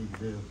need to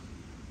do.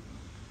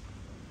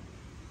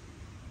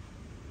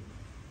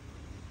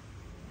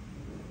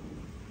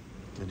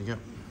 Good to go.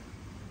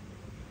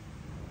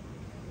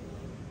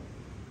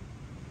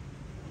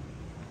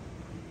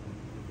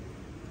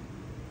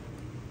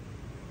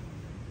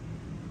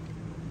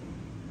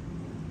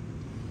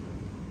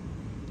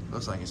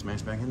 Looks like it's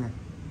smashed back in there.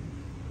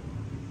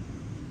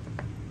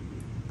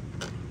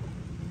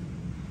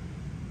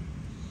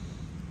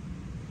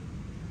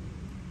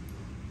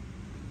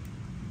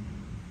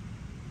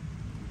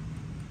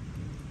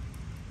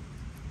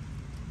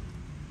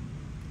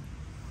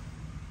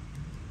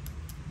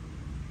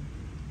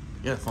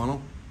 You got a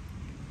funnel?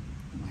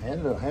 I had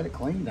it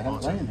cleaned. I had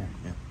it laying there.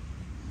 Yeah.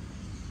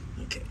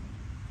 Okay.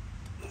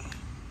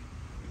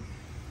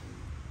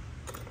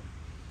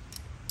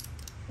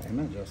 Wait a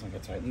minute, Justin. I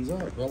gotta tighten these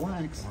up.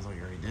 Relax. I thought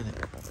you already did it.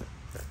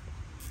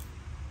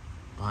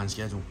 Behind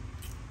schedule.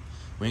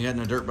 We ain't got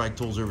no dirt bike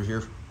tools over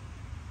here.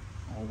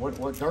 Oh,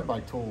 what dirt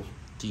bike tools?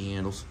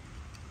 T-handles.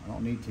 I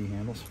don't need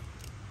T-handles.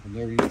 I've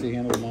never used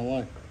T-handles in my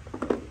life.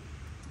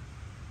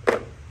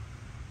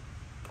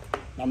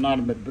 I'm not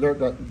a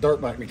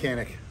dirt bike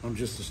mechanic. I'm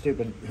just a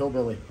stupid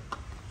hillbilly.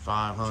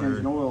 500.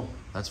 Changing oil.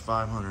 That's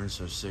 500,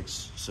 so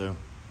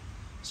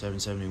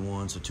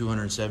 771, so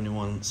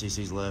 271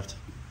 cc's left.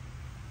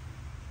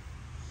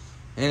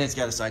 And it's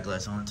got a sight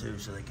glass on it too,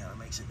 so that kind of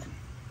makes it. I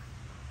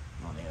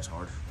don't think that's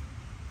hard.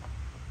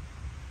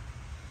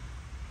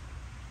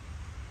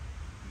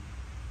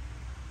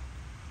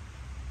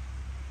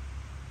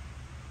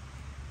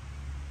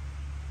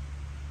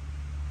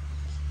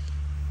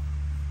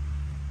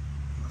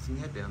 Nothing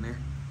yet down there.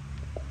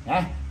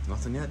 Huh?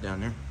 Nothing yet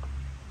down there.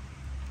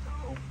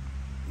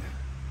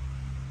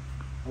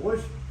 I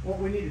wish what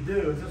we need to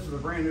do is, this is a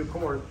brand new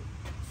cord,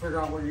 figure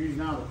out what you're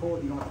using out of the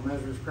cord. You don't have to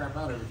measure this crap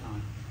out every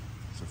time.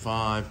 So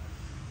 5,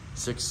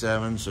 6,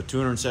 7, so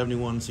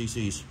 271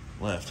 cc's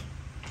left.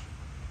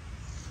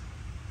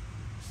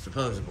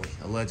 Supposedly,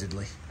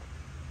 allegedly.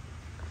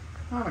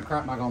 How the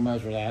crap am I gonna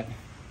measure that?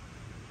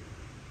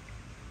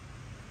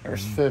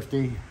 There's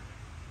 50.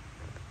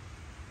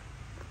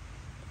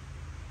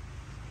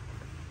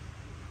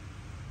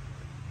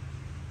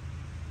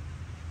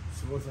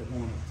 So what's that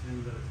going up 10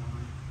 at a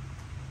time?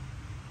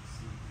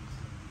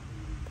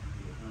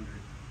 100.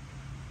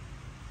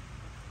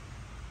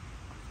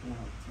 Going up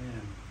 10.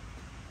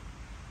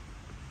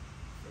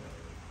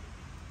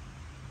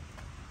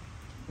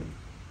 So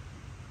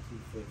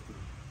 250,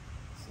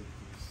 60,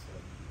 70,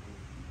 80,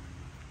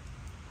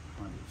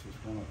 100. So it's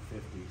going up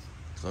 50s.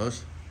 Close?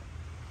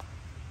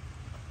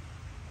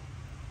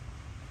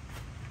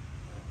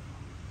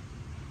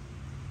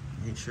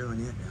 Ain't showing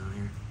yet down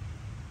here.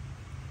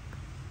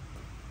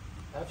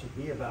 That should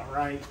be about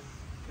right.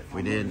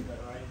 We did.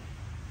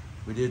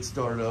 We did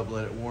start it up,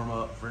 let it warm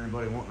up for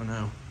anybody wanting to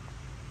know.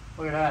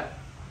 Look at that.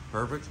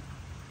 Perfect.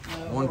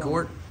 1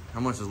 quart.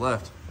 How much is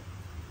left?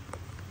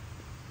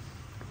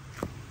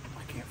 I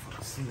can't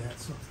fucking see that,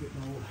 so it's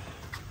getting old.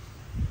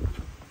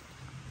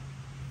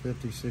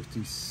 50,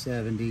 60,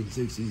 70.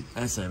 60.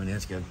 That's 70.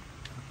 That's good.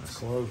 That's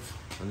close.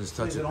 I'll just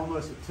touch it.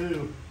 Almost at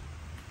 2.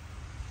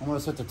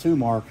 Almost at the 2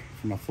 mark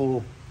from a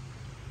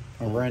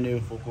brand new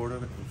full quart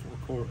of it.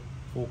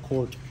 Full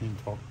quart. Can't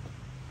talk.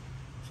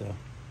 So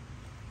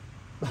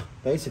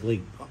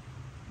basically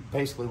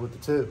with the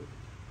 2.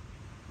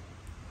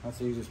 That's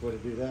the easiest way to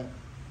do that.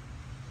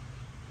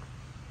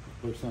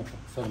 Pretty simple.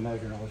 Instead of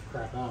measuring all this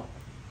crap out.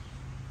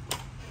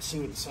 Let's see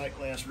what the sight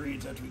glass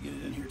reads after we get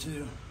it in here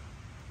too.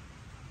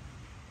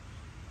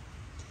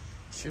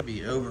 Should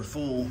be over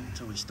full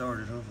until we start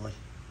it, hopefully.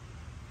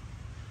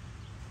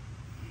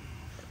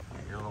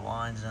 Your little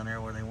lines down there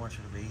where they want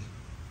you to be.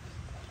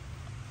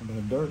 A bit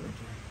of dirt right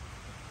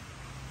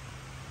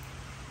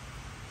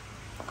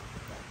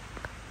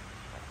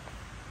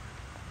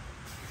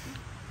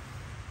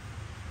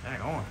there.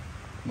 Hang on.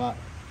 Not.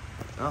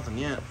 Nothing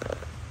yet.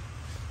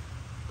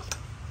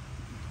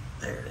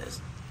 There it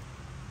is.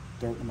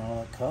 Dirt in all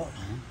that cup.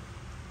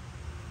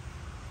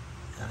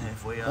 Got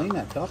halfway up. Clean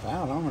that cup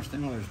out. I don't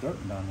understand why there's dirt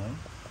down there.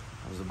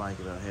 That was the bike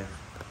about half.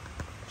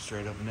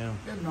 Straight up and down.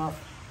 Good enough.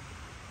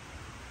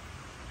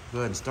 Go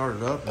ahead and start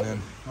it up and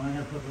then I'm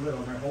going to put the lid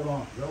on there. Hold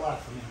on.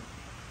 Relax a minute.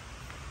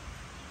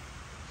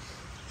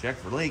 check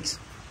for leaks.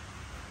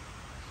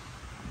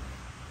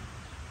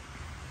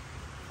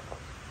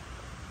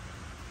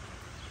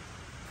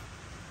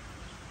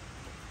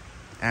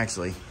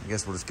 Actually, I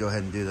guess we'll just go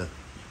ahead and do the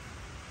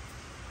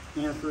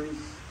antifreeze.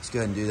 Let's go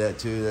ahead and do that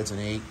too. That's an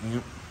 8.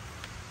 Yep.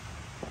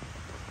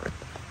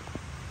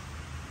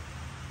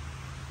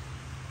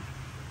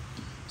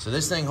 So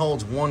this thing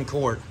holds 1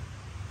 quart.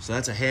 So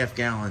that's a half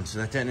gallon. So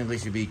that technically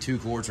should be 2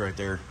 quarts right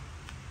there.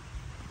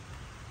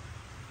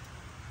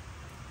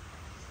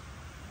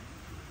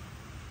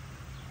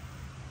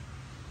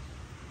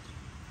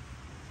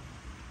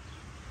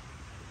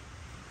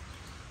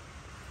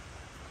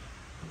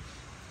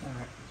 All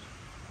right.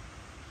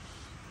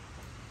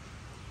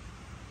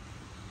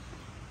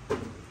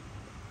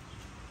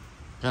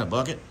 Got a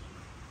bucket?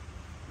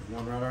 There's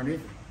one right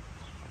underneath it.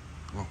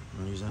 Oh,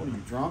 I'll use that. What are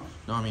you, drunk?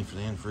 No, I mean for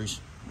the antifreeze.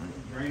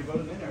 Drain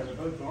both in there. They're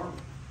both garbage.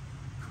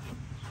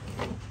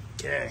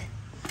 Okay.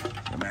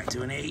 Go back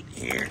to an 8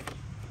 here.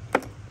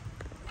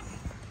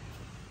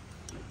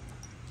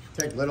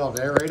 Take the lid off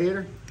the air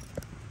radiator.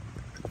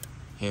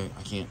 Here,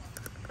 I can't.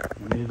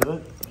 You need to do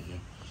it? Okay.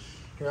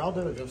 Here, I'll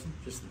do it, Justin.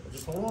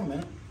 Just hold on a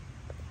minute.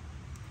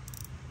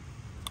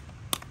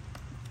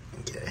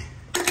 Okay.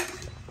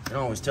 I can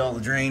always tell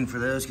the drain for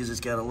those because it's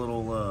got a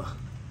little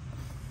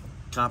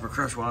copper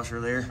crush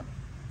washer there.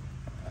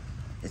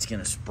 It's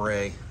gonna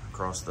spray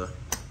across the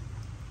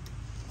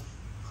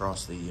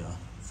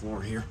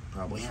floor here,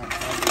 probably. It's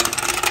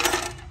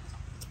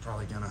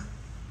probably gonna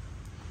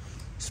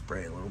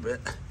spray a little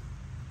bit.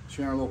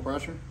 Sharing a little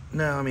pressure?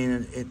 No, I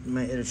mean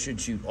it should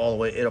shoot all the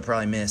way. It'll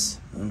probably miss.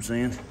 You know what I'm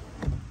saying?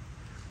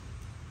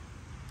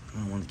 I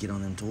don't want to get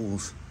on them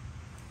tools.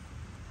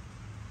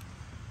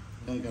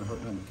 You ain't gonna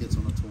hurt when it gets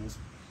on the tools.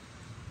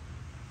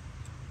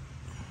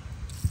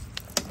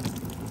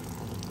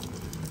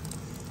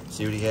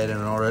 See what he had in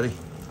it already?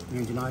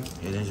 Engine knife?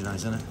 He had engine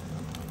ice in it.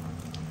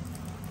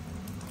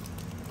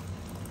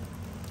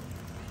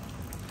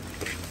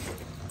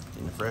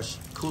 Getting the fresh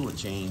coolant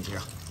change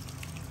here.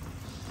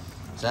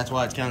 So that's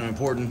why it's kind of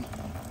important.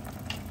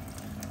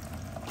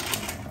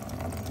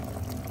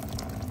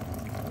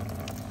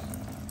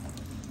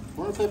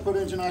 What if they put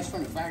engine ice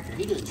from the factory?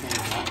 He didn't change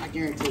that, I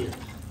guarantee you.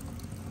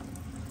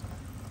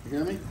 You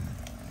hear me?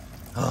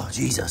 Oh,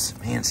 Jesus.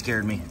 Man, it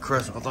scared me. I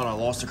thought I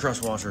lost the crush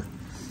washer.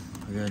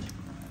 We're good.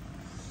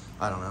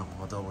 I don't know.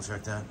 I'll double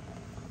check that.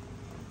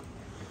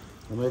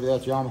 Well, maybe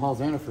that's Yamaha's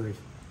antifreeze.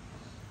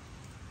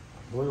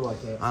 Blue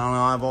like that. I don't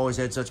know. I've always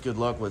had such good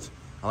luck with,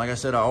 like I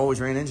said, I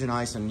always ran engine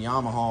ice and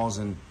Yamahas,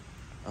 and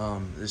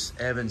this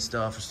Evans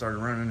stuff. I started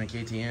running the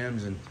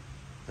KTMs, and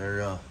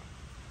they're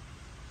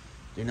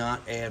do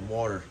not add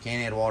water.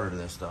 Can't add water to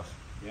this stuff.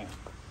 Yeah.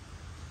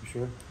 You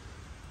sure?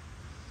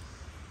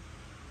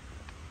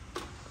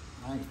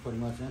 I think it's pretty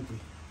much empty.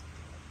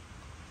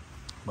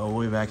 But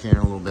we'll be back here in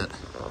a little bit.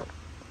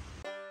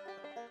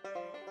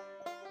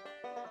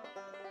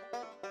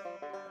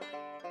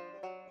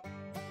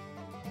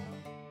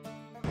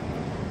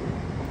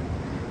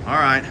 All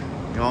right,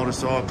 y'all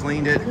just all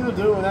cleaned it. What are you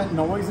gonna do with that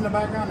noise in the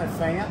background, that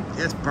fan?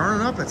 It's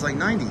burning up. It's like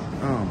 90.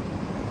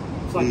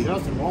 It's like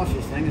Justin washed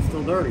this thing. It's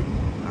still dirty.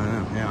 I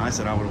know. Yeah, I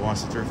said I would have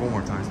washed it 3 or 4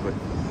 more times, but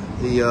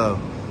the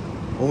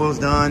oil's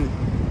done.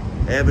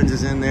 Evans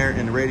is in there,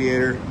 and the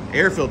radiator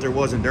air filter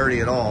wasn't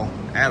dirty at all,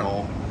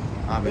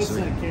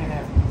 obviously. This thing can't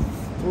have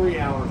 3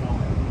 hours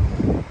on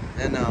it.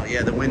 And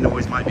yeah, the wind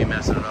noise might be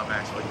messing it up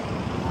actually.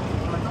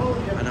 I told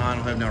you. I know I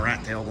don't have no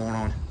rat tail going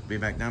on. Be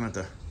back down at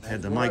the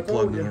had the mic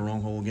plugged in the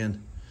wrong hole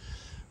again.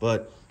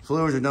 But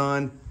fluids are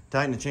done.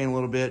 Tighten the chain a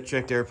little bit.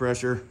 Check the air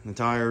pressure, the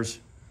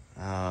tires.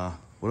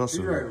 What else?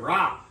 You're ready to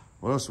rock.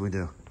 What else do we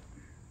do?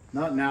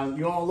 Now,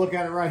 you all look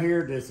at it right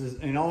here. This is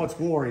in all its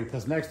glory,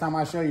 because next time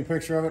I show you a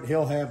picture of it,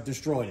 he'll have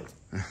destroyed it.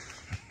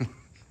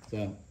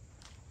 So,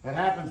 that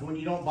happens when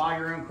you don't buy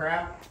your own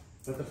crap.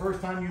 But the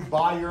first time you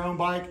buy your own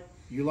bike,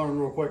 you learn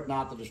real quick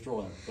not to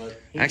destroy them. But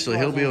actually,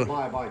 he'll be able to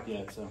buy a bike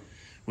yet. So,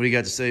 what do you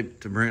got to say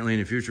to Brantley in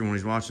the future when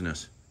he's watching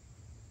this?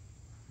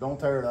 Don't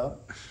tear it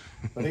up,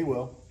 but he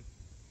will.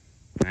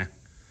 Yeah.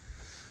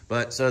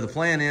 But so the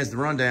plan is the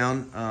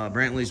rundown.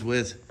 Brantley's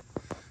with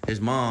his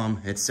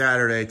mom. It's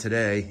Saturday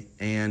today,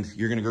 and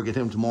you're gonna go get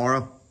him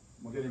tomorrow.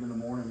 We'll get him in the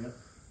morning. Yep.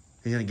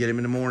 He's gonna get him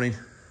in the morning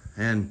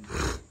and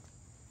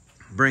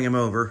bring him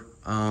over.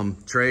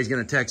 Trey's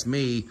gonna text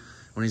me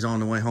when he's on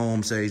the way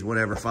home, say he's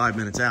whatever 5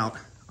 minutes out.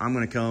 I'm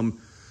gonna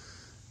come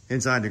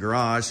inside the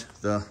garage.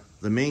 The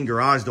main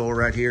garage door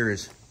right here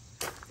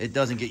it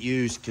doesn't get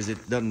used because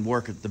it doesn't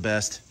work the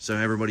best. So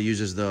everybody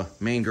uses the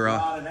main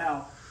garage.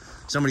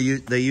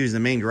 They use the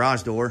main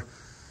garage door.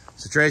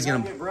 So Trey's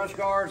gonna get brush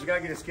guards. You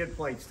gotta get a skid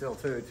plate still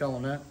too. Tell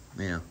them that.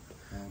 Yeah.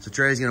 So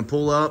Trey's gonna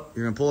pull up.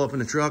 You're gonna pull up in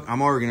the truck.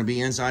 I'm already gonna be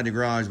inside the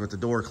garage with the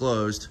door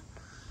closed.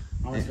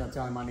 I'm just gonna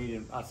tell him I need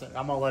him. I said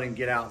I'm gonna let him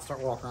get out and start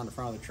walking around the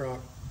front of the truck,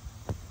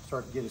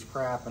 start to get his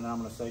crap, and I'm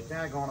gonna say,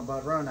 "Daggone it,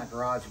 bud, run in that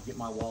garage and get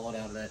my wallet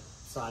out of that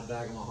side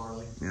bag of my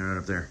Harley." Yeah, right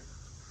up there.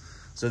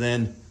 So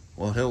then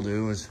what he'll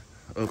do is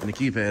open the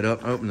keypad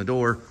up, open the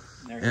door,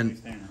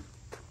 and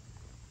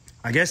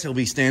I guess he'll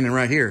be standing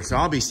right here. So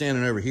I'll be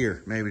standing over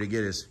here maybe to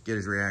get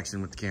his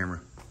reaction with the camera.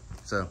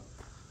 So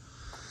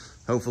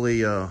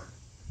hopefully,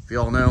 if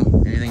y'all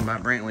know anything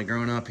about Brantley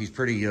growing up, he's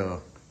pretty.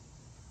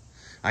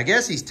 I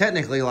guess he's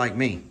technically like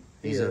me.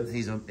 He's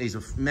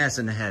a mess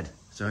in the head.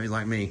 So he's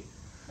like me.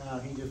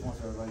 He just wants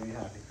everybody to be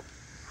happy.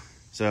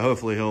 So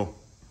hopefully he'll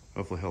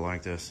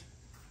like this.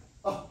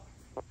 Oh,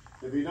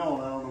 if you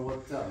don't, I don't know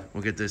what to tell you.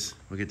 We'll get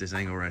this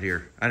angle right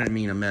here. I didn't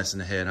mean a mess in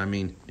the head. I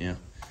mean, yeah.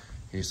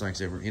 He just likes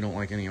he don't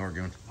like any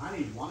arguing. I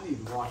need to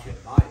wash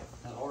it by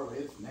it. That Harley,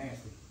 it's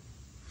nasty.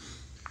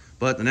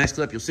 But the next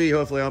clip you'll see,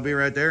 hopefully I'll be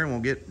right there and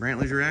we'll get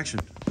Brantley's reaction.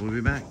 We'll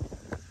be back.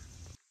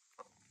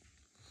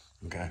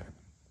 Okay.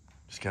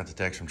 Just got the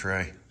text from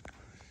Trey.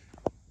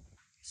 He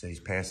says he's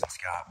passing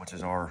Scott, which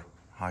is our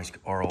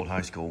old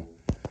high school,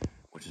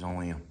 which is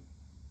only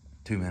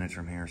 2 minutes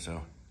from here,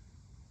 so.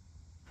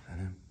 Is that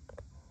him?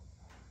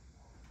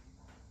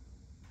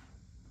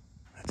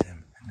 That's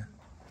him, isn't it?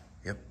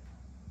 Yep.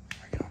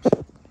 There he comes.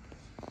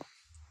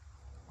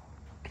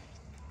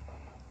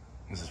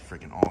 This is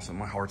freaking awesome.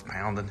 My heart's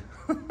pounding.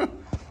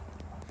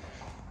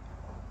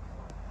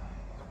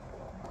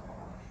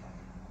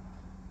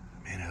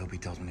 Man, I hope he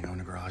tells me to go in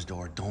the garage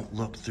door. Don't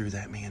look through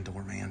that man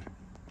door, man.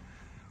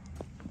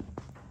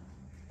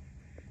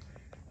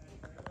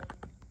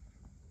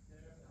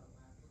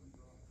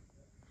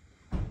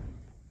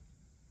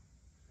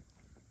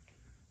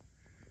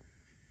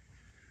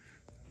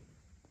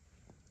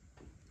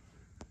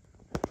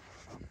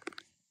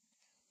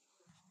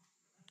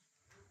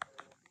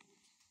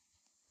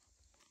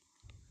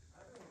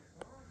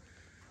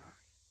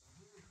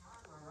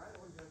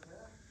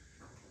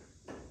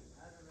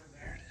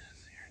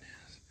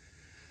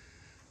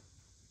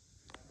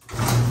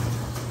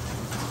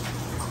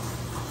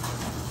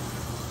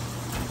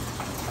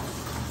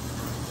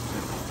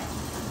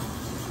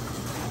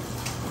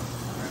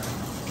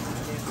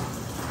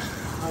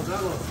 How's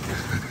that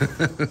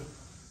look?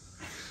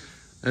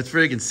 That's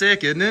freaking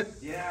sick, isn't it?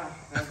 Yeah,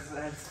 that's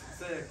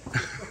sick.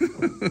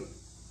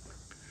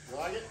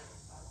 Like it?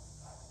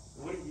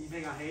 What do you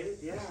think? I hate it?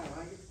 Yeah, I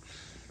like it.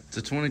 It's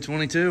a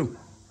 2022.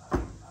 I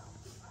had no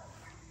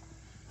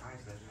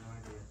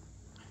idea.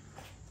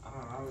 I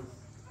was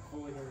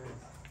fully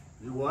convinced.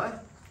 You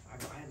what? I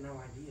had no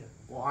idea.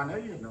 Well, I know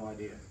you had no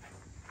idea.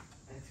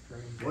 That's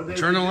crazy. What day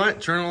Turn the we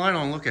get light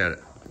on, look at it.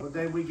 it? What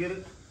day we get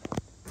it?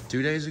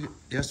 2 days ago,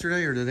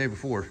 yesterday or the day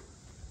before?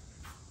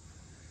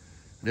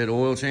 Did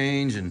oil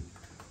change and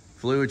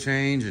fluid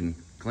change and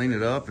cleaned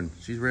it up, and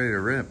she's ready to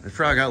rip. It's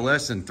probably got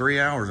less than 3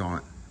 hours on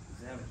it.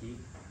 Does it have a key?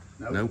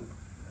 Nope.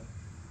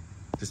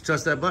 Just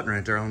touch that button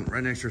right there,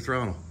 right next to your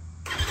throttle.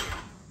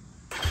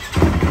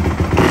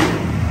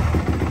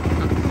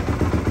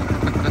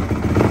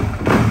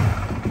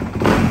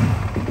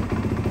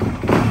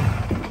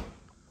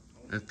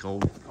 That's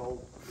cold.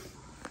 Cold.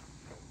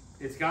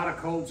 It's got a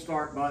cold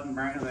start button,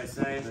 Brandon, they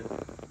say,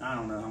 but I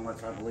don't know how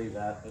much I believe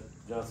that, but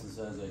Justin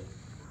says they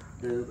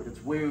do. But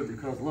it's weird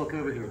because look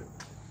over here.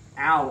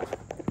 Out.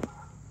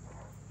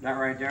 That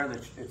right there,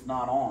 it's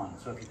not on.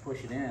 So if you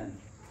push it in,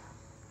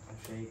 I'm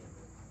shaking.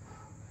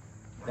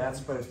 that's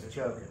supposed to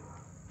choke it.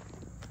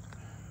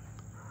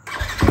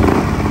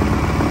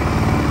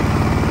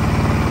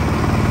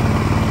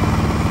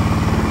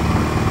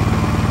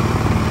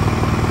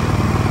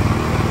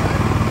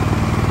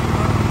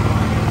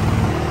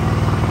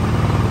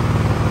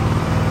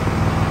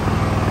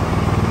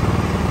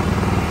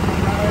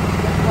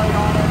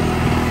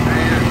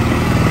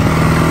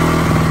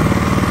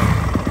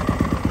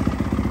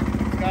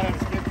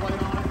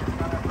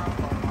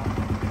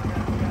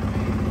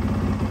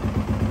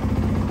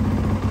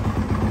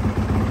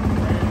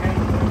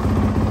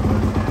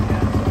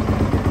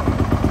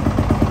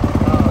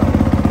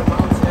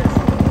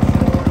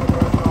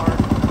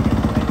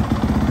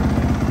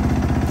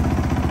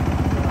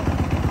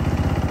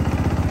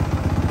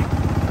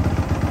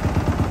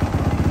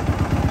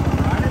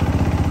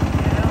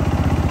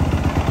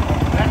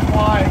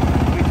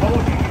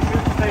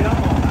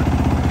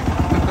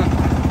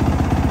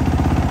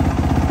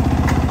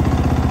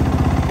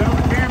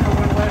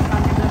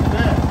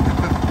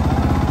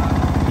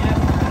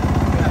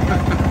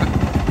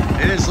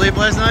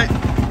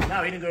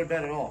 no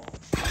bed at all.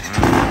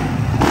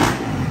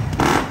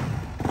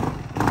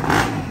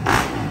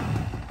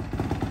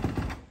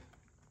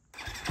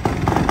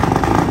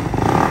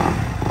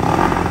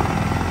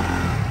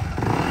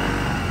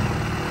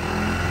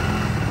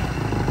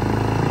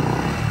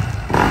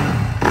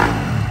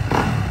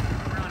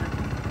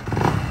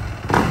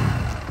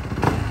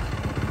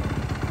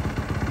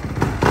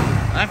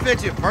 That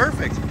fits you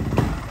perfect.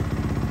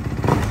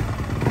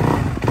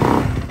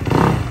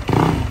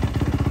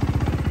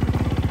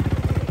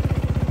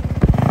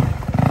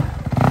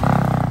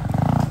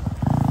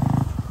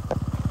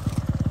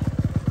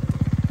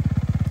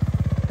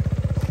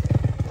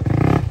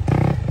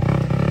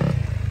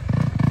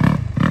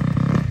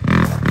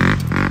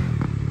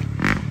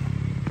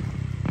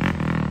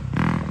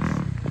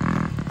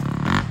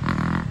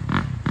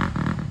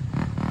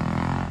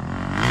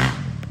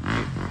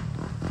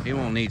 He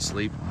won't need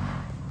sleep.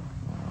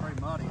 Pretty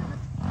muddy, isn't it?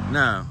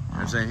 No,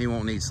 I'm saying he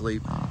won't need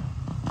sleep.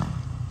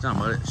 It's not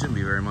muddy. It shouldn't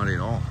be very muddy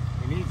at all.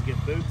 He needs to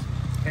get boots,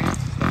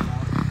 pants, and stuff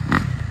on.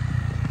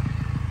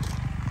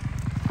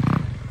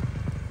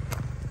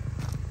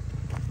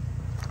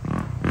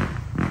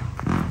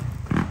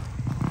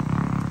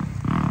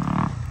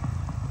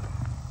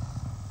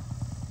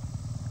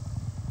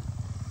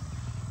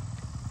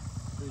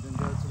 So you done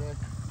good today?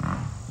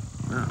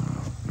 No.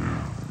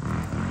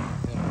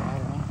 Yeah, I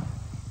don't know.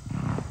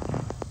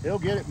 He'll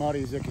get it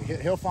muddy.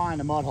 He'll find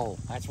a mud hole.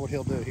 That's what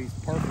he'll do. He's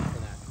perfect for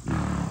that.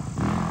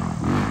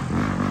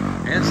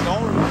 And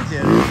Stoller looked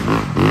at it.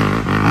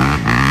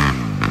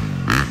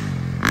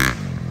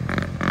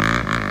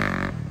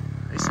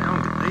 They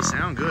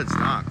sound good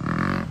stock.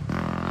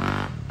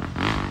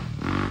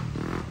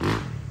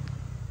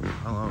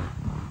 Hello.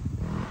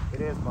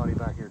 It is muddy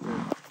back here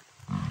too.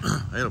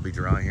 It'll be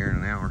dry here in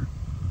an hour.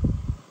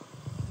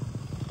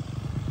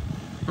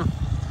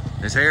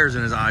 His hair's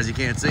in his eyes, he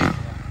can't see.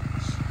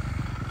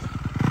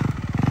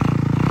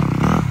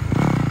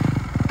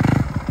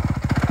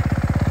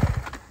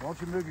 Why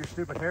don't you move your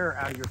stupid hair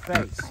out of your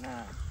face?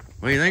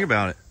 What do you think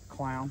about it?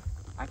 Clown.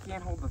 I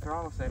can't hold the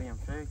throttle steady. I'm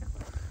shaking.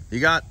 You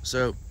got,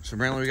 so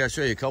Brandon, we got to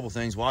show you a couple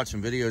things. Watch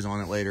some videos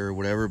on it later or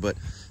whatever, but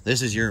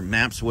this is your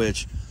map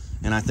switch,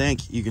 and I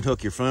think you can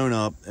hook your phone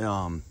up.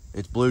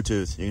 It's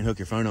Bluetooth. You can hook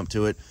your phone up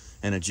to it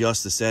and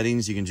adjust the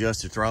settings. You can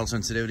adjust your throttle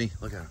sensitivity.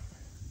 Look at it.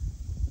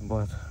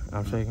 What?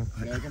 I'm shaking.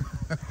 Shaking?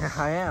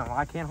 I am.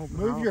 I can't hold the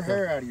Move throttle your steady.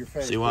 hair out of your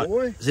face, See what?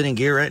 boy. Is it in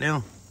gear right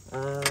now?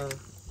 Yeah,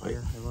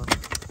 it was.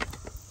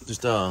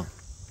 Just, I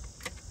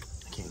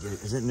can't get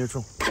it. Is it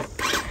neutral? So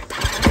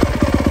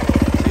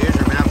here's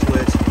your map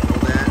switch.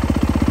 Hold that.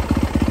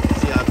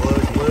 See how it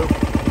glows blue?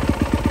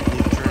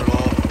 You can turn it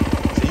off.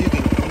 So you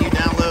can, when you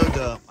download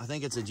the, I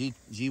think it's a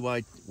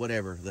GY,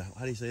 whatever.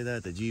 How do you say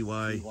that? The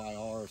GYR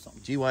or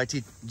something.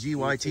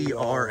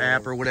 GYTR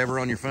app or whatever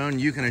on your phone.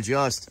 You can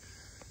adjust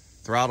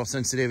throttle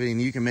sensitivity and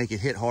you can make it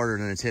hit harder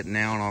than it's hitting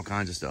now and all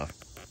kinds of stuff.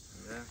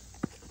 Yeah.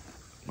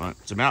 But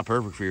it's about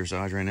perfect for your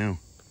size right now.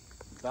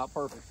 About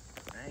perfect.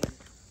 Dang.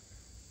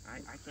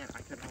 I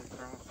couldn't hold the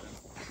throttle steady.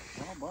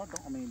 Well, bud,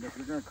 I mean, if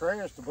you're going to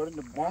crash, to put it in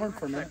the barn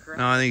for me.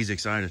 No, I think he's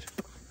excited.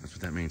 That's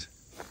what that means.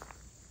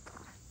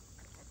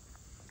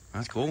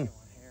 That's cool.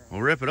 Well,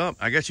 rip it up.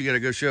 I guess you got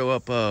to go show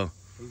up.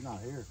 He's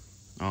not here.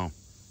 Oh,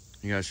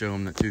 you got to show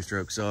him that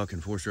 2-strokes suck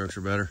and 4-strokes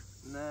are better.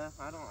 No,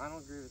 I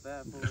don't agree with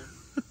that.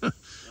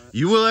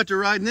 You will after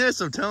riding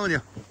this, I'm telling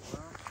you.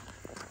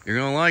 You're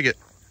going to like it.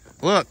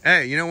 Look,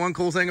 hey, you know one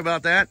cool thing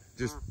about that?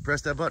 Just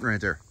press that button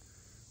right there.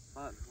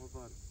 What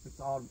button?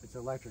 It's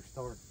electric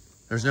start.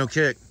 There's no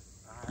kick.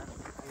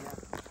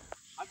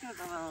 I could have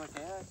done that on a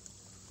cab.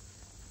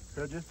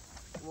 Could you?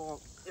 Well,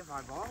 if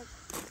I bought it,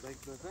 like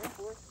the thing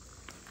for it,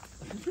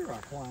 You're a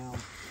clown.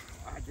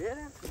 I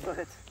didn't,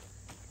 but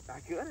I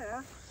could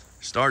have.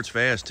 Starts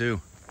fast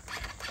too.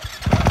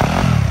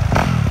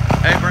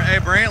 Hey,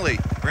 Brantley,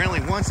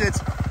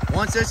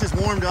 once this is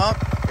warmed up,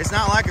 it's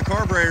not like a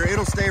carburetor.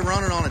 It'll stay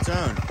running on its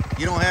own.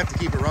 You don't have to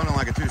keep it running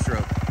like a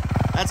 2-stroke.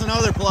 That's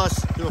another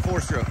plus to a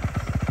 4-stroke.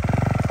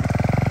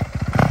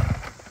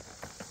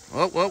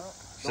 Whoa,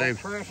 Don't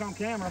crash on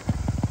camera.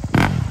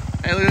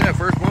 Hey, look at that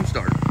first bump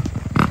start.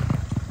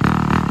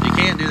 You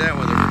can't do that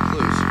with a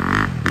recluse.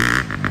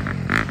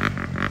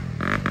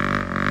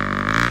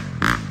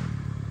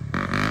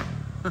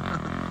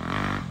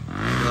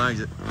 He likes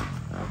it.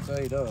 I'd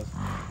say he does.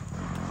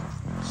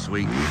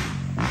 Sweet.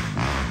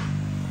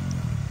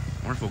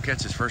 Wonder if we'll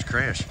catch his first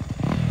crash.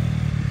 I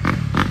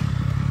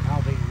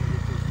don't think he's going to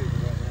get too stupid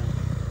right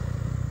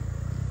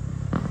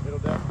now. It'll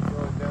definitely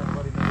throw him down,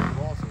 but he knows the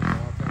bosses, so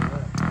I'll tell you that.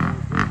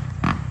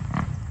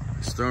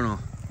 It's thrown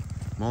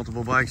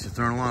multiple bikes. It's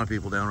thrown a lot of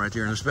people down right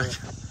here in the spec.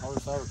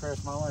 Hardest I ever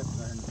crashed my life was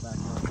there in the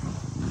backyard.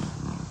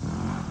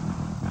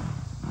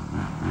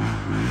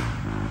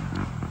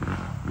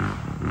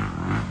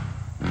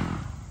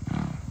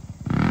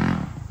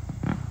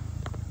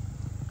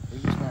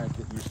 He's just going to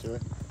get used to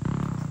it.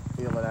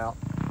 Feel it out.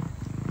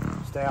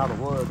 Stay out of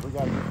the woods. We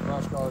got to get the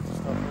brush guards and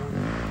stuff over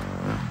here.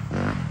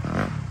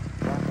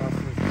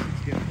 Let's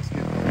get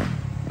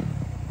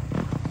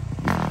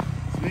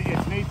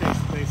it's neat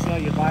they sell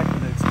you a bike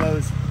with its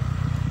exposed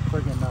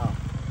friggin'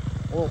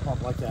 oil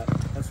pump like that.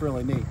 That's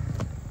really neat.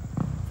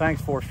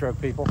 Thanks, 4-stroke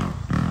people.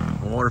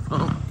 Water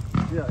pump.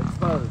 Yeah,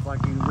 exposed, like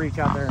you can reach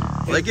out there.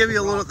 And They give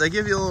you a little. They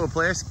give you a little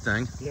plastic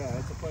thing. Yeah,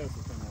 it's a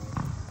plastic thing.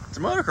 It's a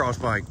motocross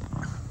bike.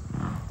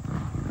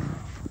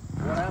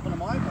 What happened to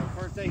Michael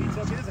the first day he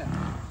took his out?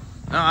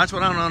 No, that's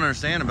what I don't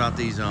understand about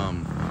these. I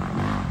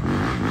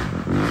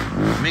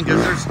mean,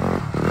 because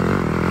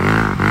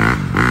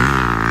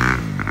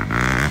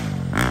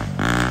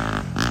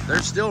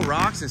there's still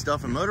rocks and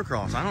stuff in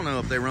motocross. I don't know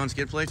if they run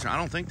skid plates or I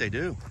don't think they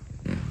do.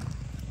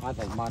 I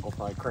think Michael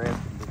probably crashed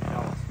and didn't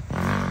tell us.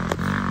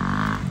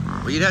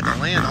 Well, you'd have to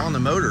land on the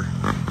motor.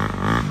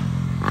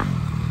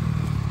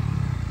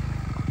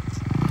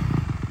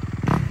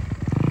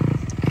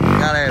 You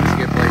gotta have a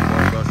skid plate for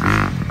it, Buster.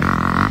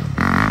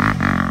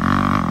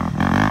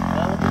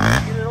 Well,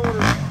 get it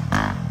ordered.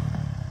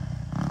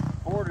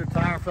 Ordered a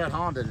tire fed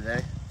Honda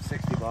today,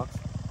 $60.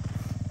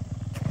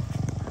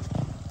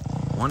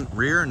 One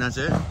rear and that's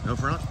it? No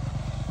front?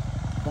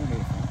 Don't need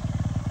a front.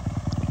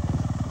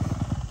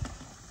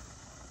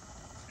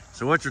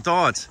 So what's your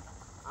thoughts?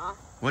 Huh?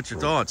 What's your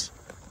thoughts?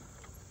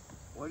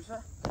 What'd you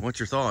say? What's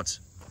your thoughts?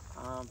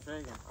 I'm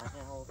thinking. I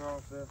can't hold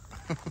on to it.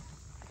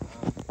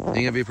 Think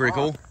it'd be pretty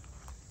cool?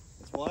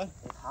 It's what?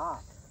 It's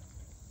hot.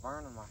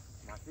 Burning my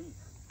feet.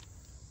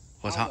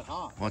 What's How's hot? it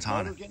hot? What's The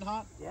hot? motor's getting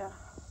hot? Yeah.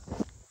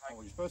 Oh,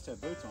 well, you're supposed to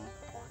have boots on.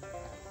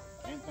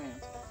 And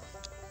pants.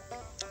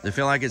 They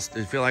feel like it's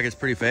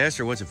pretty fast,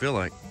 or what's it feel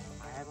like?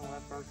 I haven't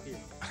left first gear.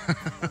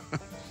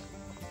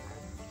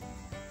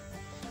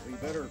 Well, you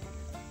better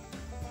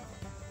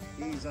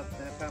ease up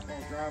that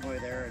Papal's driveway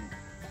there and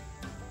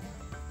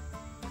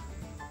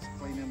just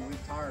clean them weak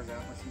tires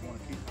out unless you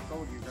want to keep. I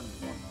told you you're going to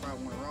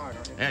probably want to ride,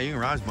 aren't you? Yeah, you can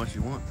ride as much as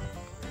you want.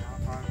 I'll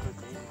probably put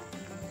the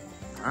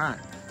All right.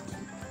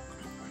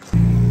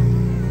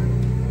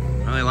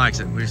 Well, he likes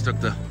it. We just took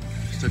the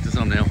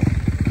thumbnail.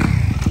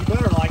 You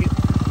better like it.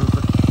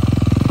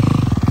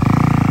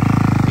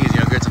 Easy,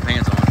 I'll get some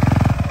pants on.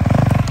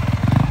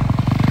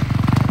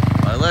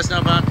 Let us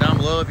know down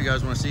below if you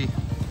guys want to see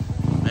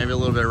maybe a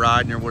little bit of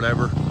riding or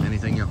whatever,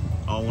 anything you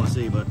all want to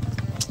see. But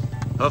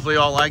hopefully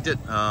you all liked it.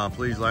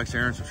 Please like,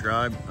 share, and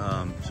subscribe.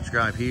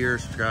 Subscribe here,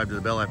 subscribe to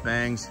the BellLife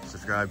Bangs,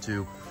 subscribe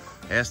to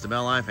Ask the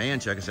BellLife,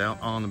 and check us out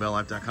on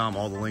TheBellLife.com.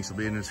 All the links will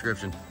be in the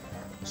description.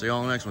 See you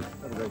all in the next one.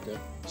 Have a great day.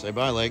 Say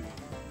bye, Lake.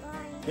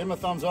 Give him a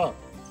thumbs up.